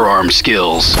firearm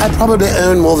skills. I probably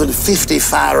own more than 50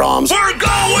 firearms. We're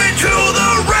going to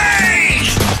the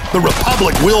range! The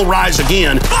Republic will rise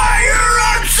again.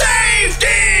 Firearm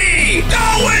safety!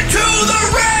 Going to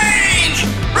the range!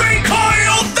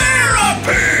 Recoil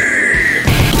therapy!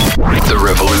 The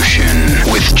Revolution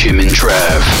with Jim and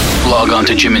Trav. Log on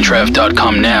to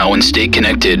jimandtrav.com now and stay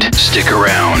connected. Stick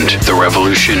around. The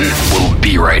Revolution will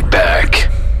be right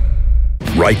back.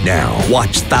 Right now,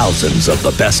 watch thousands of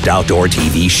the best outdoor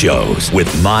TV shows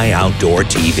with My Outdoor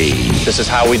TV. This is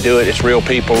how we do it. It's real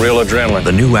people, real adrenaline.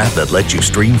 The new app that lets you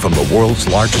stream from the world's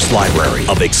largest library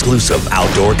of exclusive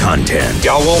outdoor content.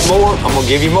 Y'all want more? I'm going to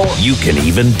give you more. You can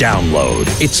even download.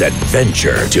 It's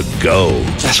adventure to go.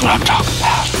 That's what I'm talking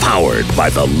about. Powered by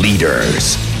the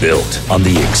leaders. Built on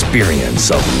the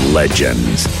experience of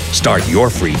legends. Start your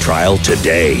free trial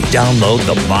today. Download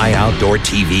the My Outdoor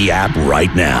TV app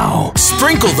right now.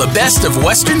 Sprinkle the best of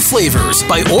Western flavors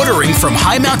by ordering from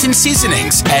High Mountain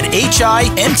Seasonings at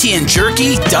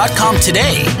HIMTNJerky.com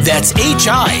today. That's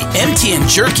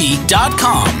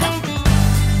HIMTNJerky.com.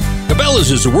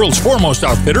 Cabela's is the world's foremost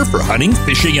outfitter for hunting,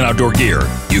 fishing, and outdoor gear.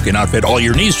 You can outfit all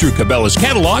your needs through Cabela's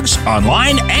catalogs,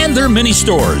 online, and their mini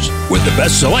stores. With the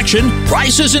best selection,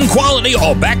 prices, and quality,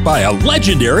 all backed by a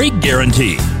legendary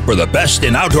guarantee. For the best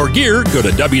in outdoor gear, go to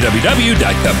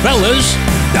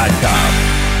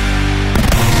www.cabela's.com.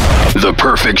 The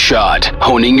perfect shot,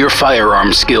 honing your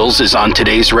firearm skills, is on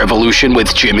today's Revolution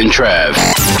with Jim and Trav.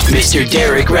 Mr.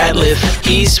 Derek Ratliff,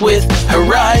 he's with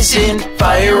Horizon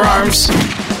Firearms.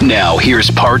 Now, here's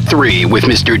part 3 with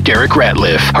Mr. Derek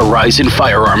Ratliff, Horizon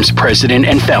Firearms president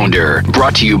and founder.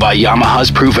 Brought to you by Yamaha's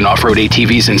proven off-road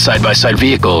ATVs and side-by-side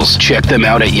vehicles. Check them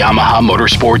out at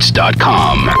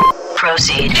YamahaMotorsports.com.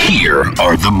 Proceed. Here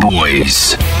are the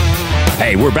boys.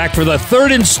 Hey, we're back for the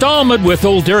third installment with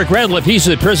old Derek Ratliff. He's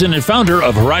the president and founder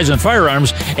of Horizon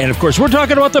Firearms. And, of course, we're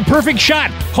talking about the perfect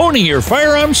shot, honing your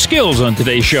firearm skills on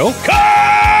today's show.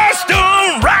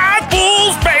 Custom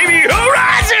rifles, baby,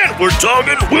 Horizon! We're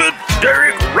talking with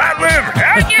Derek Ratliff.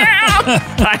 Heck yeah!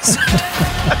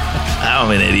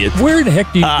 I'm an idiot. Where the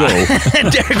heck do you go?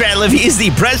 Derek Ratliff, he's the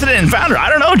president and founder. I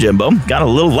don't know, Jimbo. Got a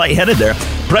little lightheaded there.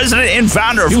 President and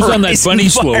founder of He was on that funny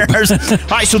slope. All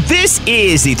right, so this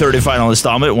is the third and final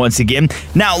installment once again.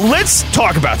 Now, let's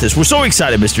talk about this. We're so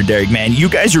excited, Mr. Derek, man. You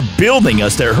guys are building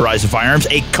us there at Horizon Firearms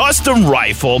a custom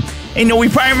rifle. And, we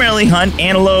primarily hunt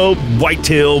antelope,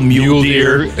 whitetail, mule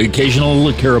deer,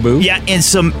 occasional caribou. Yeah, and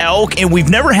some elk. And we've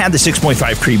never had the 6.5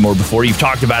 Creedmoor before. You've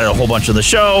talked about it a whole bunch on the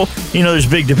show. There's a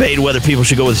big debate whether people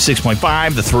should go with the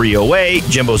 6.5, the 308.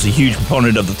 Jimbo's a huge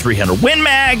proponent of the 300 Win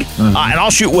Mag. And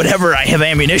I'll shoot whatever I have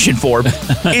ammunition for.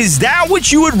 Is that what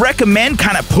you would recommend?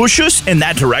 Kind of push us in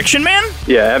that direction, man?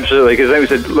 Yeah, absolutely. Because like we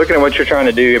said, looking at what you're trying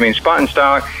to do, spot and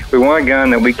stock, we want a gun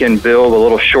that we can build a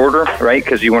little shorter, right?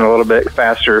 Because you want a little bit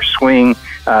faster swing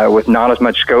with not as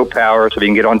much scope power so you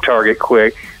can get on target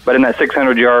quick. But in that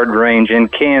 600-yard range in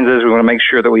Kansas, we want to make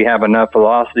sure that we have enough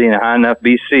velocity and a high enough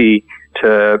BC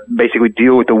to basically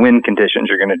deal with the wind conditions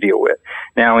you're going to deal with.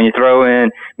 Now, when you throw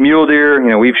in mule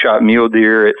deer, we've shot mule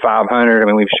deer at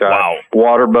 500. We've shot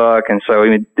water buck. And so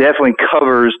it definitely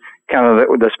covers kind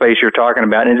of the space you're talking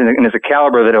about, and it's a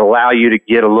caliber that'll allow you to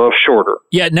get a little shorter.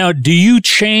 Yeah. Now, do you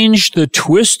change the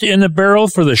twist in the barrel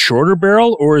for the shorter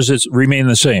barrel, or does it remain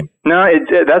the same? No,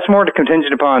 that's more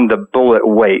contingent upon the bullet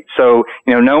weight. So,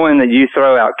 knowing that you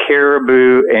throw out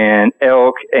caribou and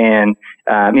elk and,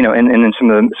 and then some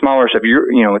of the smaller stuff,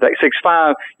 with that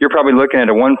 6.5, you're probably looking at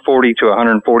a 140 to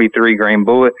 143 grain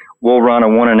bullet. We'll run a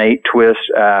 1 1/8 twist,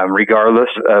 regardless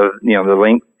of, the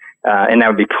length. And that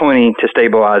would be plenty to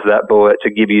stabilize that bullet to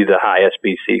give you the high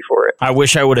SBC for it. I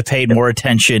wish I would have paid more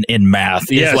attention in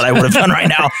math. Is what I would have done right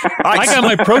now. I got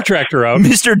my protractor out.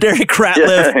 Mr. Derek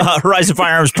Ratliff, Horizon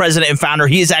Firearms president and founder,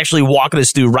 he is actually walking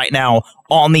us through right now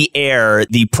on the air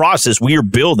the process. We are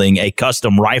building a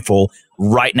custom rifle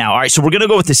right now. All right, so we're going to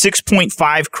go with the 6.5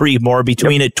 Creedmoor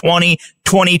between a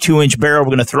 22-inch barrel. We're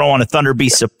going to throw on a Thunder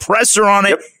Beast suppressor on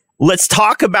it. Let's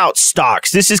talk about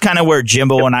stocks. This is kind of where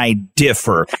Jimbo and I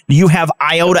differ. You have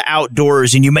Iota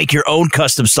Outdoors, and you make your own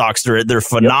custom stocks. They're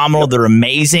phenomenal. They're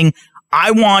amazing.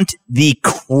 I want the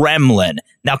Kremlin.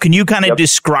 Now, can you kind of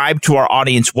describe to our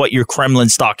audience what your Kremlin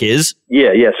stock is?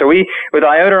 Yeah. So with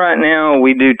Iota right now,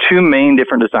 we do two main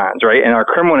different designs, right? And our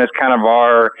Kremlin is kind of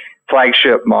our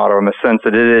flagship model in the sense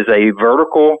that it is a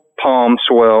vertical palm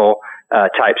swell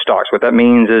type stocks. What that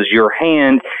means is your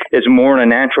hand is more in a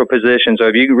natural position. So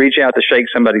if you reach out to shake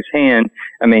somebody's hand,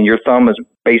 your thumb is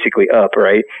basically up,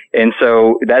 right? And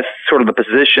so that's sort of the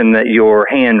position that your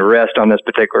hand rests on this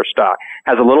particular stock.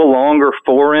 Has a little longer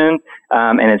forend,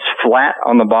 and it's flat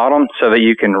on the bottom so that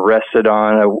you can rest it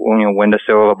on a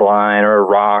windowsill of a blind or a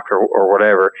rock or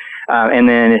whatever. And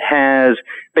then it has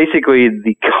basically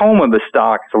the comb of the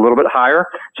stock is a little bit higher,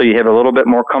 so you have a little bit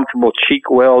more comfortable cheek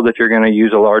weld if you're going to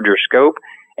use a larger scope.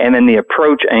 And then the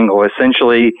approach angle,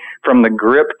 essentially from the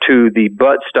grip to the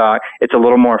butt stock, it's a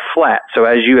little more flat. So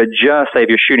as you adjust, say if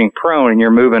you're shooting prone and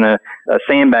you're moving a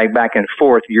sandbag back and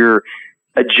forth, your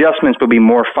adjustments will be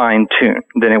more fine-tuned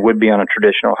than it would be on a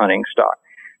traditional hunting stock.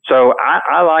 So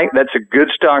I like, that's a good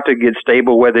stock to get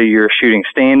stable whether you're shooting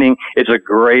standing. It's a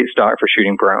great stock for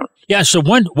shooting prone. Yeah, so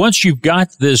once you've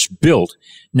got this built,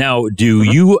 now do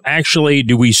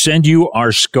we send you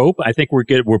our scope? I think we're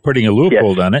putting a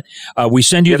Leupold on it. We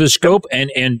send you the scope, and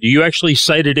do you actually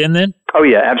sight it in then? Oh,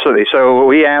 yeah, absolutely. So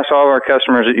we ask all of our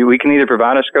customers that we can either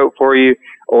provide a scope for you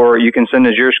or you can send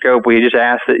us your scope. We just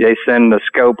ask that they send the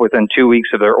scope within 2 weeks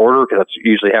of their order because that's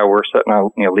usually how we're setting our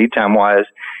lead time wise.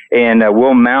 And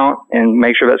we'll mount and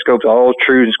make sure that scope's all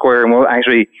true and square. And we'll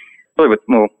actually, really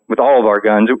with all of our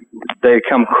guns, they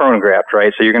come chronographed,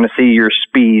 right? So you're going to see your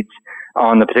speeds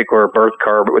on the particular birth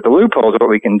card. But with the Leupold, what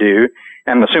we can do,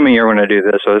 and I'm assuming you're going to do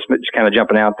this, so it's just kind of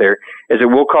jumping out there, is that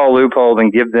we'll call Leupold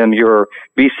and give them your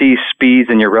BC speeds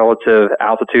and your relative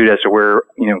altitude as to where,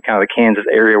 kind of the Kansas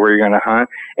area where you're going to hunt,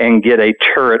 and get a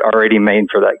turret already made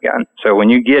for that gun. So when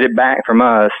you get it back from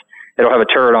us, it'll have a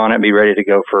turret on it and be ready to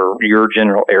go for your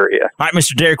general area. All right,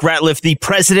 Mr. Derek Ratliff, the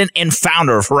president and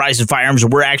founder of Horizon Firearms.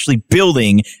 We're actually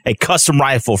building a custom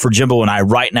rifle for Jimbo and I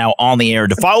right now on the air.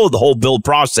 To follow the whole build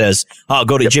process,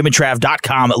 go to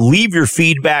jimandtrav.com. Leave your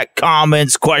feedback,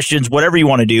 comments, questions, whatever you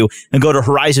want to do, and go to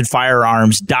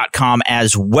horizonfirearms.com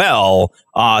as well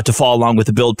to follow along with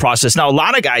the build process. Now, a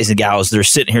lot of guys and gals, they're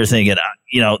sitting here thinking,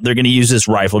 they're going to use this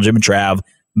rifle, Jim and Trav,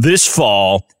 this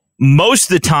fall. Most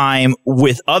of the time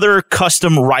with other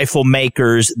custom rifle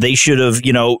makers, they should have,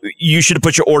 you should have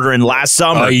put your order in last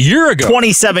summer. A year ago.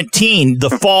 2017, the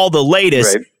fall, the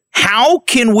latest. Right. How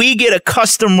can we get a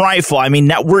custom rifle?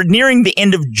 Now we're nearing the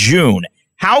end of June.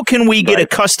 How can we get a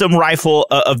custom rifle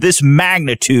of this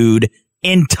magnitude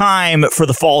in time for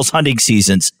the fall's hunting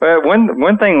seasons?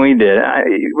 One thing we did,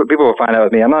 people will find out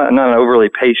with me, I'm not an overly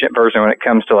patient person when it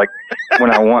comes to when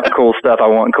I want cool stuff, I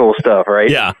want cool stuff, right?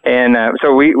 Yeah. And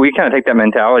so we kind of take that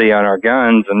mentality on our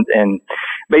guns, and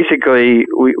basically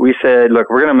we said, look,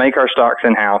 we're going to make our stocks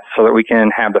in-house so that we can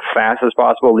have the fastest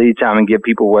possible lead time and give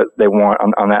people what they want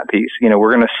on that piece.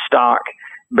 We're going to stock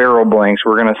barrel blanks.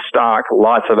 We're going to stock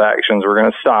lots of actions. We're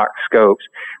going to stock scopes,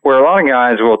 where a lot of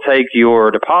guys will take your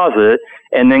deposit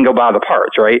and then go buy the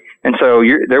parts, right? And so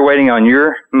they're waiting on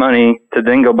your money to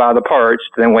then go buy the parts,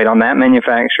 to then wait on that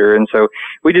manufacturer. And so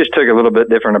we just took a little bit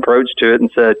different approach to it and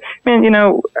said, man,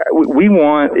 we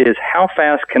want is how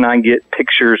fast can I get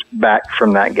pictures back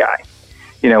from that guy?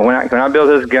 When I build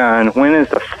this gun, when is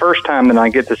the first time that I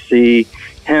get to see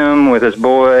him with his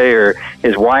boy or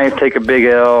his wife take a big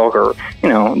elk, or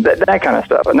that kind of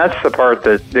stuff? And that's the part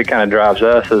that kind of drives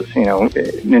us, is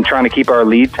in trying to keep our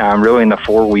lead time really in the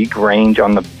 4-week range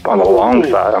on the long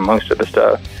side on most of the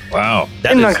stuff. Wow.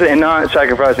 And not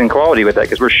sacrificing quality with that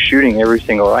because we're shooting every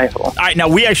single rifle. All right, now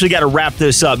we actually got to wrap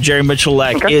this up. Jerry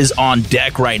Michalek is on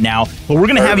deck right now, but we're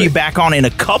going to have you back on in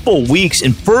a couple weeks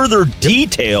and further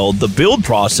detail the build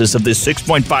process of this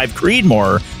 6.5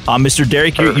 Creedmoor. Mr.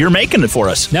 Derek, you're making it for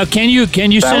us. Now, can you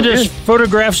send us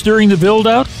photographs during the build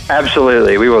out?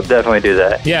 Absolutely, we will definitely do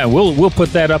that. Yeah, we'll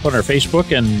put that up on our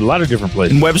Facebook and a lot of different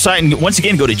places. And website, and once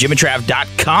again, go to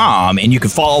jimandtrav.com and you can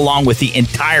follow along with the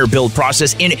entire build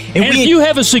process. And if you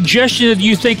have a suggestion that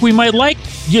you think we might like,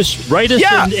 just write us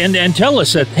and tell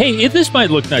us that, hey, this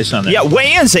might look nice on there. Yeah,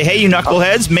 weigh in, say, hey, you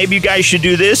knuckleheads, maybe you guys should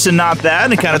do this and not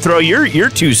that, and kind of throw your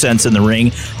 2 cents in the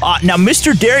ring. Now,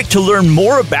 Mr. Derek, to learn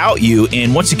more about you,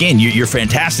 and once again, your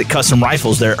fantastic custom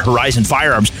rifles there at Horizon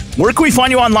Firearms, where can we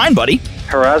find you online, buddy?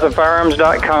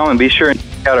 HorizonFirearms.com, and be sure and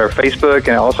check out our Facebook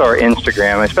and also our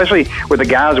Instagram, especially with the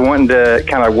guys wanting to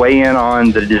kind of weigh in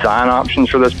on the design options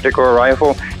for this particular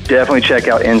rifle. Definitely check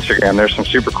out Instagram. There's some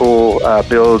super cool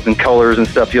builds and colors and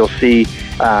stuff you'll see.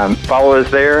 Follow us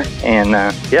there, and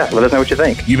let us know what you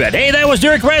think. You bet. Hey, that was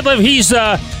Derek Ratliff. He's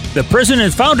the president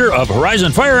and founder of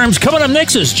Horizon Firearms. Coming up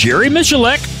next is Jerry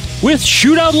Michalek with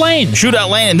Shootout Lane.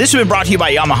 Shootout Lane, and this has been brought to you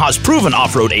by Yamaha's proven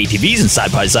off-road ATVs and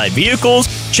side-by-side vehicles.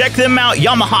 Check them out,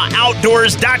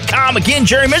 YamahaOutdoors.com. Again,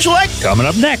 Jerry Michalek. Coming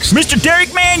up next. Mr.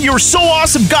 Derek, man, you're so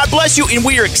awesome. God bless you, and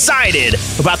we are excited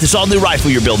about this all-new rifle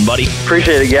you're building, buddy.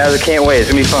 Appreciate it, guys. I can't wait.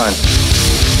 It's going to be fun.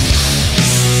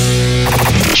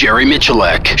 Jerry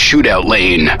Michalek, Shootout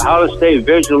Lane. How to stay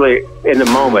visually in the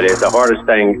moment is the hardest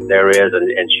thing there is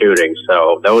in shooting.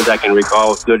 So those that can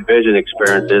recall good vision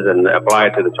experiences and apply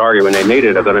it to the target when they need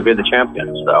it are going to be the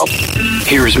champions. So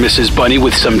here's Mrs. Bunny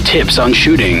with some tips on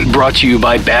shooting. Brought to you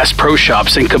by Bass Pro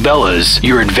Shops and Cabela's.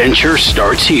 Your adventure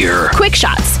starts here. Quick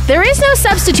shots. There is no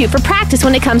substitute for practice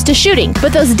when it comes to shooting,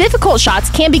 but those difficult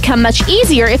shots can become much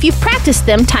easier if you've practiced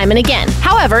them time and again.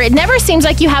 However, it never seems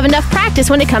like you have enough practice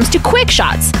when it comes to quick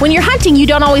shots. When you're hunting, you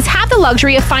don't always have the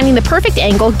luxury of finding the perfect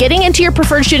angle, getting into your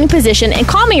preferred shooting position, and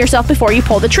calming yourself before you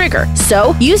pull the trigger.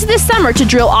 So, use this summer to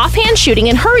drill offhand shooting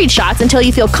and hurried shots until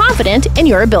you feel confident in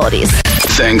your abilities.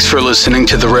 Thanks for listening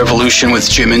to The Revolution with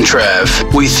Jim and Trav.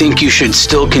 We think you should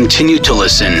still continue to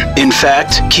listen. In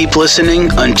fact, keep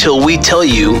listening until we tell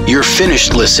you you're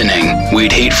finished listening.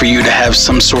 We'd hate for you to have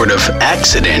some sort of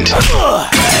accident.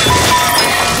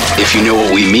 If you know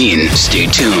what we mean, stay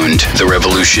tuned. The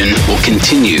Revolution will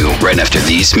continue right after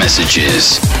these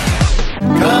messages.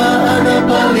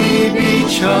 Kaanapali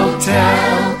Beach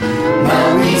Hotel,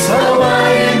 Maui's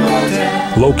Hawaiian Hotel.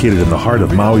 Located in the heart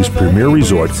of Maui's premier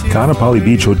resort, Kaanapali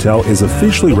Beach Hotel is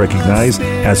officially recognized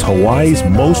as Hawaii's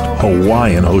most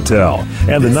Hawaiian hotel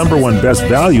and the #1 best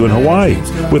value in Hawaii.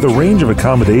 With a range of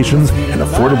accommodations and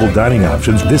affordable dining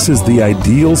options, this is the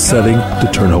ideal setting to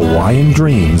turn Hawaiian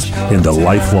dreams into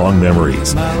lifelong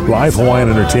memories. Live Hawaiian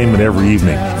entertainment every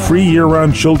evening, free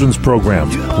year-round children's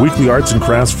programs, weekly arts and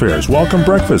crafts fairs, welcome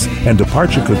breakfast, and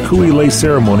departure kukui lei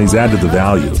ceremonies add to the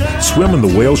value. Swim in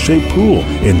the whale-shaped pool,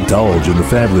 indulge in the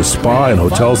fabulous spa and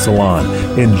hotel salon.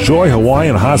 Enjoy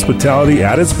Hawaiian hospitality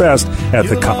at its best at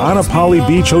the Kaanapali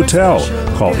Beach Hotel.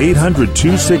 Call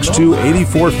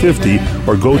 800-262-8450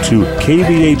 or go to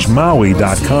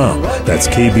kbhmaui.com. That's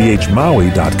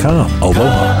kbhmaui.com.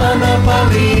 Aloha.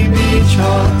 Kaanapali Beach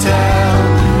Hotel,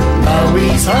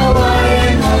 Maui's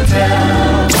Hawaiian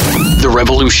Hotel. The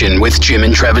Revolution with Jim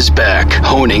and Trav is back,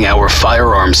 honing our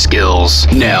firearm skills.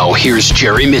 Now, here's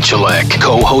Jerry Michalek,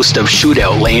 co-host of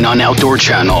Shootout Lane on Outdoor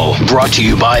Channel. Brought to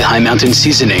you by High Mountain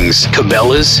Seasonings,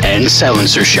 Cabela's, and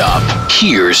Silencer Shop.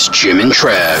 Here's Jim and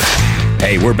Trav.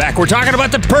 Hey, we're back. We're talking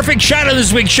about the perfect shot of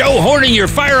this week's show, honing your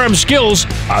firearm skills.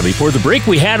 Before the break,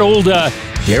 we had old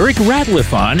Derek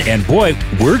Ratliff on, and boy,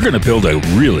 we're going to build a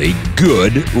really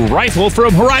good rifle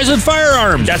from Horizon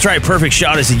Firearms. That's right. Perfect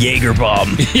shot is a Jaeger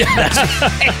bomb.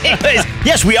 Anyways,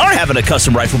 yes, we are having a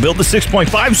custom rifle built, the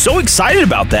 6.5. So excited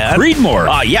about that. Creedmoor.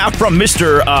 From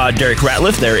Mr. Derek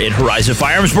Ratliff there at Horizon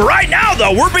Firearms. But right now,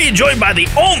 though, we're being joined by the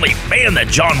only man that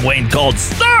John Wayne called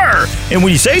Sir. And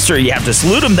when you say Sir, you have to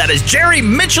salute him. That is Jerry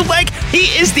Michalek. He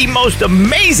is the most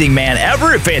amazing man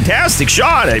ever. A fantastic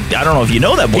shot. I don't know if you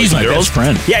know that, boys He's and my girls. best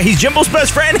friend. Yeah, he's Jimbo's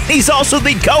best friend. He's also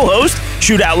the co-host.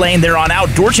 Shootout Lane there on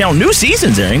Outdoor Channel. New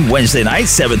season's airing Wednesday night,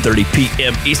 7:30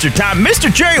 p.m. Eastern Time.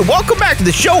 Mr. Jerry, welcome back to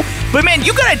the show. But man,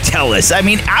 you gotta tell us. I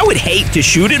mean, I would hate to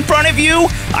shoot in front of you.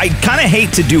 I kind of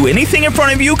hate to do anything in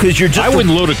front of you because you're just... I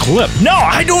wouldn't load a clip. No,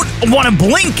 I don't want to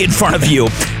blink in front of you.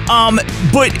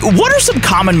 But what are some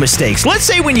common mistakes? Let's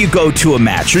say when you go to a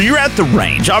match or you're at the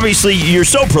range. Obviously, you're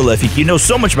so prolific. You know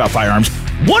so much about firearms.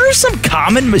 What are some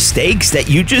common mistakes that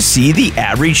you just see the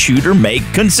average shooter make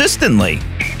consistently?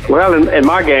 Well, in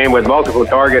my game with multiple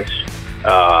targets,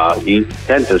 you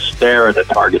tend to stare at the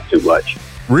target too much.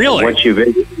 Really? Once your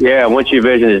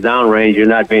vision is downrange, you're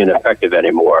not being effective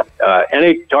anymore.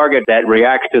 Any target that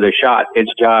reacts to the shot,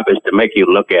 its job is to make you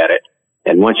look at it.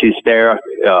 And once you stare,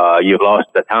 you've lost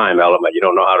the time element. You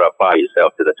don't know how to apply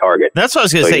yourself to the target. That's what I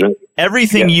was going to say.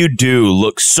 Everything you do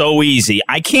looks so easy.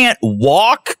 I can't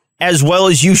walk as well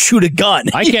as you shoot a gun.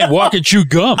 I can't walk and chew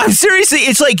gum. I'm seriously,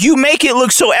 it's like you make it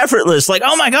look so effortless. Like,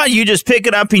 oh my God, you just pick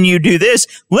it up and you do this.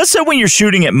 Let's say when you're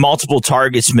shooting at multiple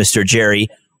targets, Mr. Jerry,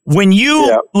 when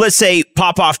you, let's say,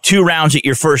 pop off 2 rounds at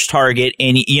your first target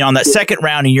and on that second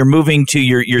round and you're moving to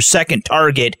your second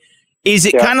target, is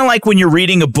it kind of like when you're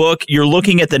reading a book, you're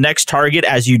looking at the next target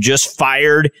as you just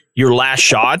fired your last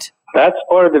shot? That's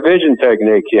part of the vision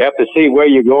technique. You have to see where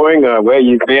you're going, where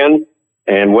you've been,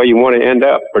 and where you want to end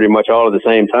up pretty much all at the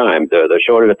same time. The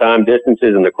shorter the time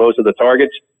distances and the closer the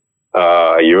targets,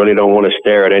 you really don't want to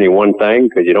stare at any one thing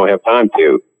because you don't have time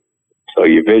to. So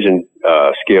your vision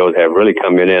skills have really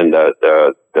come in.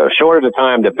 The shorter the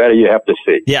time, the better you have to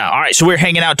see. Yeah, all right. So we're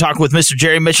hanging out talking with Mr.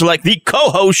 Jerry Miculek, the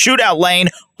co-host, Shootout Lane,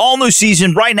 all new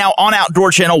season right now on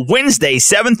Outdoor Channel, Wednesday,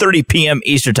 7:30 p.m.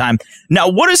 Eastern Time. Now,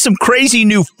 what are some crazy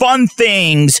new fun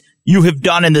things you have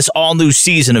done in this all new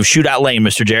season of Shootout Lane,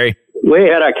 Mr. Jerry? We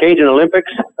had our Cajun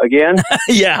Olympics again.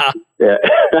 Yeah.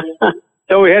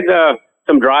 So we had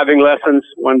some driving lessons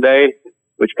one day,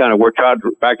 which kind of worked out,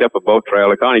 backed up a boat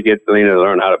trailer. Connie gets Lena to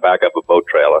learn how to back up a boat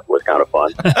trailer. It was kind of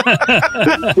fun.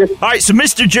 All right, so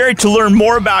Mr. Jerry, to learn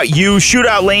more about you,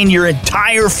 Shootout Lane, your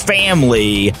entire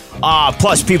family,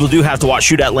 plus people do have to watch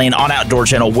Shootout Lane on Outdoor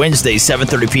Channel Wednesday,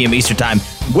 7:30 p.m. Eastern Time.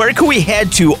 Where can we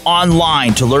head to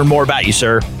online to learn more about you,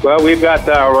 sir? Well, we've got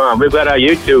our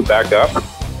YouTube back up,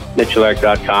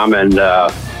 Miculek.com, and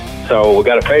so we've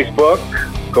got a Facebook,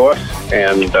 of course,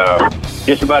 and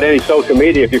just about any social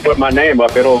media. If you put my name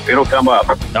up, it'll come up.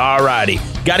 All righty.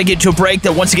 Got to get to a break.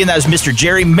 Once again, that is Mr.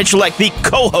 Jerry Miculek, the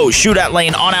co-host, Shootout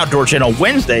Lane on Outdoor Channel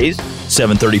Wednesdays,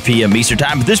 7:30 p.m. Eastern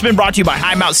Time. But this has been brought to you by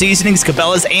High Mount Seasonings,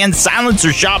 Cabela's, and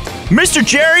Silencer Shop. Mr.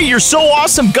 Jerry, you're so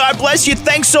awesome. God bless you.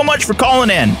 Thanks so much for calling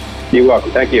in. You're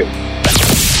welcome. Thank you.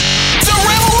 The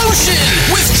Revolution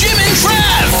with Jim and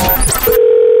Trav.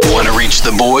 Want to reach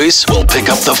the boys? We'll pick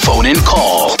up the phone and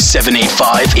call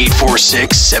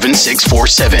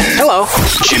 785-846-7647. Hello.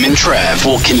 Jim and Trav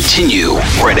will continue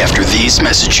right after these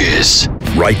messages.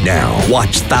 Right now,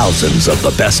 watch thousands of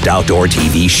the best outdoor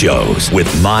TV shows with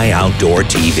My Outdoor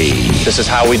TV. This is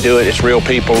how we do it. It's real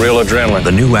people, real adrenaline.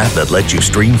 The new app that lets you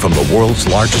stream from the world's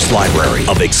largest library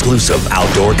of exclusive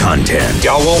outdoor content.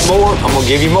 Y'all want more? I'm going to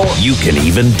give you more. You can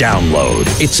even download.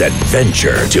 It's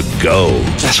adventure to go.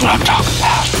 That's what I'm talking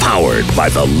about. Powered by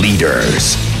the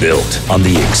leaders. Built on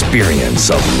the experience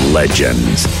of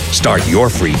legends. Start your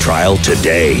free trial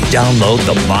today. Download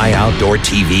the My Outdoor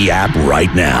TV app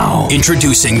right now.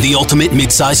 Introducing the ultimate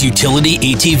midsize utility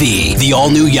ATV, the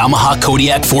all-new Yamaha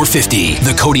Kodiak 450.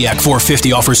 The Kodiak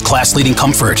 450 offers class-leading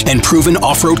comfort and proven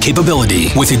off-road capability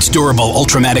with its durable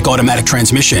Ultramatic automatic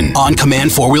transmission,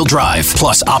 on-command four-wheel drive,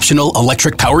 plus optional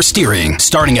electric power steering,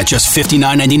 starting at just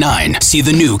 $59.99. See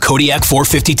the new Kodiak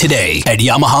 450 today at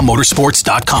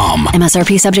YamahaMotorsports.com.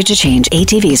 MSRP subject to change.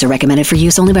 ATVs are recommended for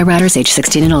use only by riders age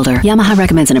 16 and older. Yamaha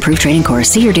recommends an approved training course.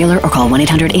 See your dealer or call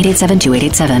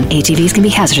 1-800-887-2887. ATVs can be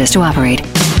hazardous to operate.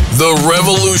 The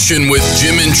Revolution with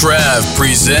Jim and Trav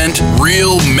present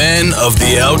Real Men of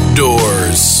the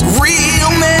Outdoors.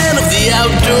 Real men of the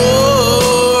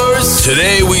outdoors.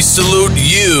 Today we salute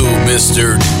you,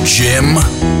 Mr. Jim.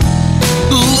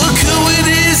 Look who it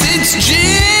is, it's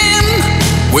Jim.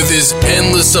 With his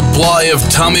endless supply of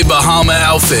Tommy Bahama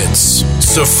outfits,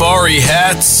 safari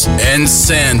hats, and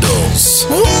sandals.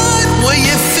 What were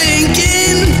you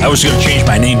thinking? I was going to change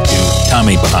my name to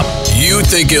Tommy Bahama. You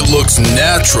think it looks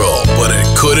natural, but it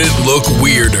couldn't look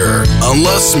weirder.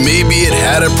 Unless maybe it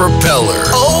had a propeller.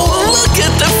 Oh, look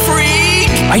at the freak.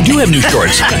 I do have new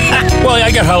shorts. Well,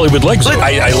 I got Hollywood legs.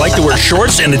 I like to wear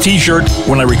shorts and a t-shirt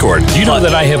when I record. Do you know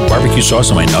that I have barbecue sauce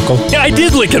on my knuckle? Yeah, I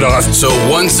did lick it off. So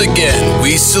once again,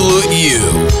 we salute you,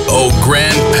 oh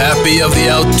grandpappy of the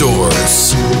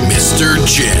outdoors, Mr.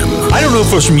 Jim. I don't know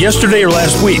if it was from yesterday or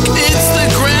last week. It's the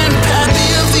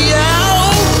grandpappy of the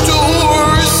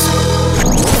outdoors.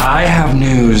 I have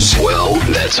news. Well,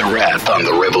 That's a wrap on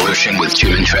The Revolution with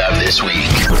Jim and Trav this week.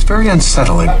 It's very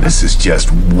unsettling. This is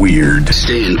just weird.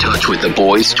 Stay in touch with the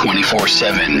boys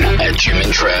 24/7 at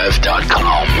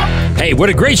jimandtrav.com. Hey, what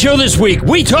a great show this week.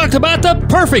 We talked about the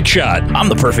perfect shot. I'm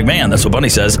the perfect man. That's what Bunny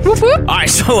says. Whoop, whoop. All right,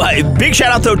 so big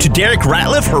shout out, though, to Derek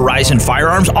Ratliff, Horizon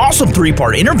Firearms. Awesome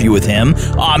 3-part interview with him.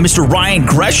 Mr. Ryan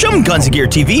Gresham, Guns and Gear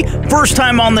TV. First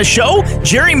time on the show.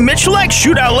 Jerry Michalek,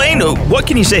 Shootout Lane. What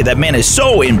can you say? That man is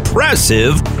so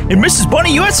impressive. And Mrs.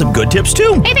 Bunny, you had some good tips,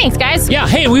 too. Hey, thanks, guys. Yeah,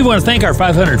 hey, we want to thank our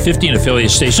 515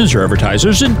 affiliate stations, our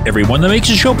advertisers, and everyone that makes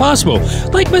the show possible.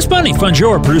 Like Miss Bunny, Fun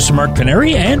Joe, our producer Mark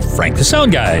Paneri, and Frank the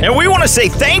Sound Guy. And we want to say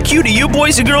thank you to you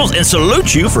boys and girls and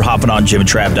salute you for hopping on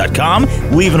jimandtrav.com,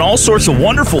 leaving all sorts of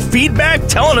wonderful feedback,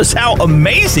 telling us how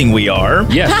amazing we are.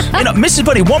 Yes. And Mrs.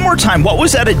 Bunny, one more time, what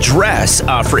was that address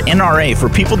for NRA for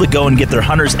people to go and get their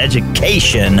hunter's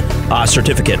education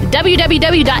certificate?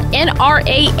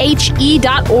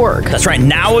 www.nrahe.org. That's right.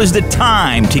 Now is the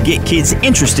time to get kids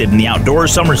interested in the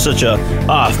outdoors. Summer's such a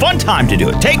fun time to do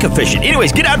it. Take a fishing.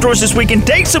 Anyways, get outdoors this weekend.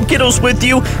 Take some kiddos with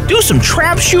you. Do some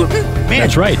trap shooting. Man,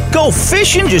 that's right. Go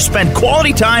fishing. Just spend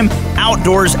quality time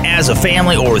outdoors as a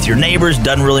family or with your neighbors.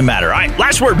 Doesn't really matter. All right,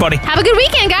 last word, buddy. Have a good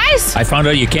weekend, guys. I found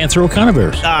out you can't throw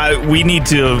conibears. We need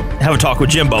to have a talk with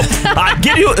Jimbo.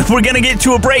 We're going to get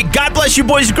to a break. God bless you,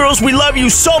 boys and girls. We love you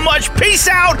so much. Peace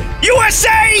out.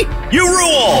 USA, you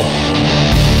rule.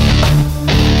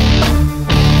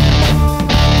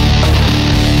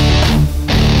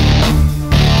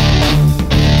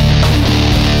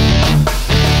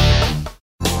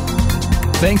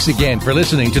 Thanks again for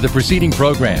listening to the preceding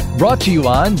program, brought to you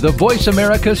on the Voice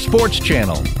America Sports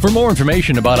Channel. For more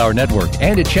information about our network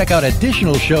and to check out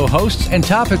additional show hosts and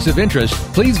topics of interest,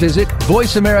 please visit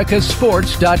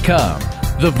voiceamericasports.com.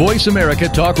 The Voice America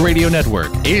Talk Radio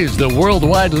Network is the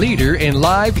worldwide leader in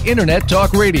live Internet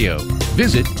talk radio.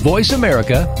 Visit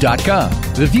voiceamerica.com.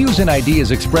 The views and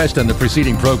ideas expressed on the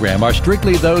preceding program are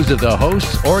strictly those of the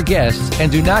hosts or guests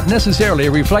and do not necessarily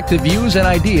reflect the views and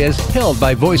ideas held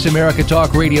by Voice America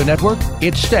Talk Radio Network,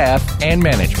 its staff, and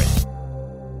management.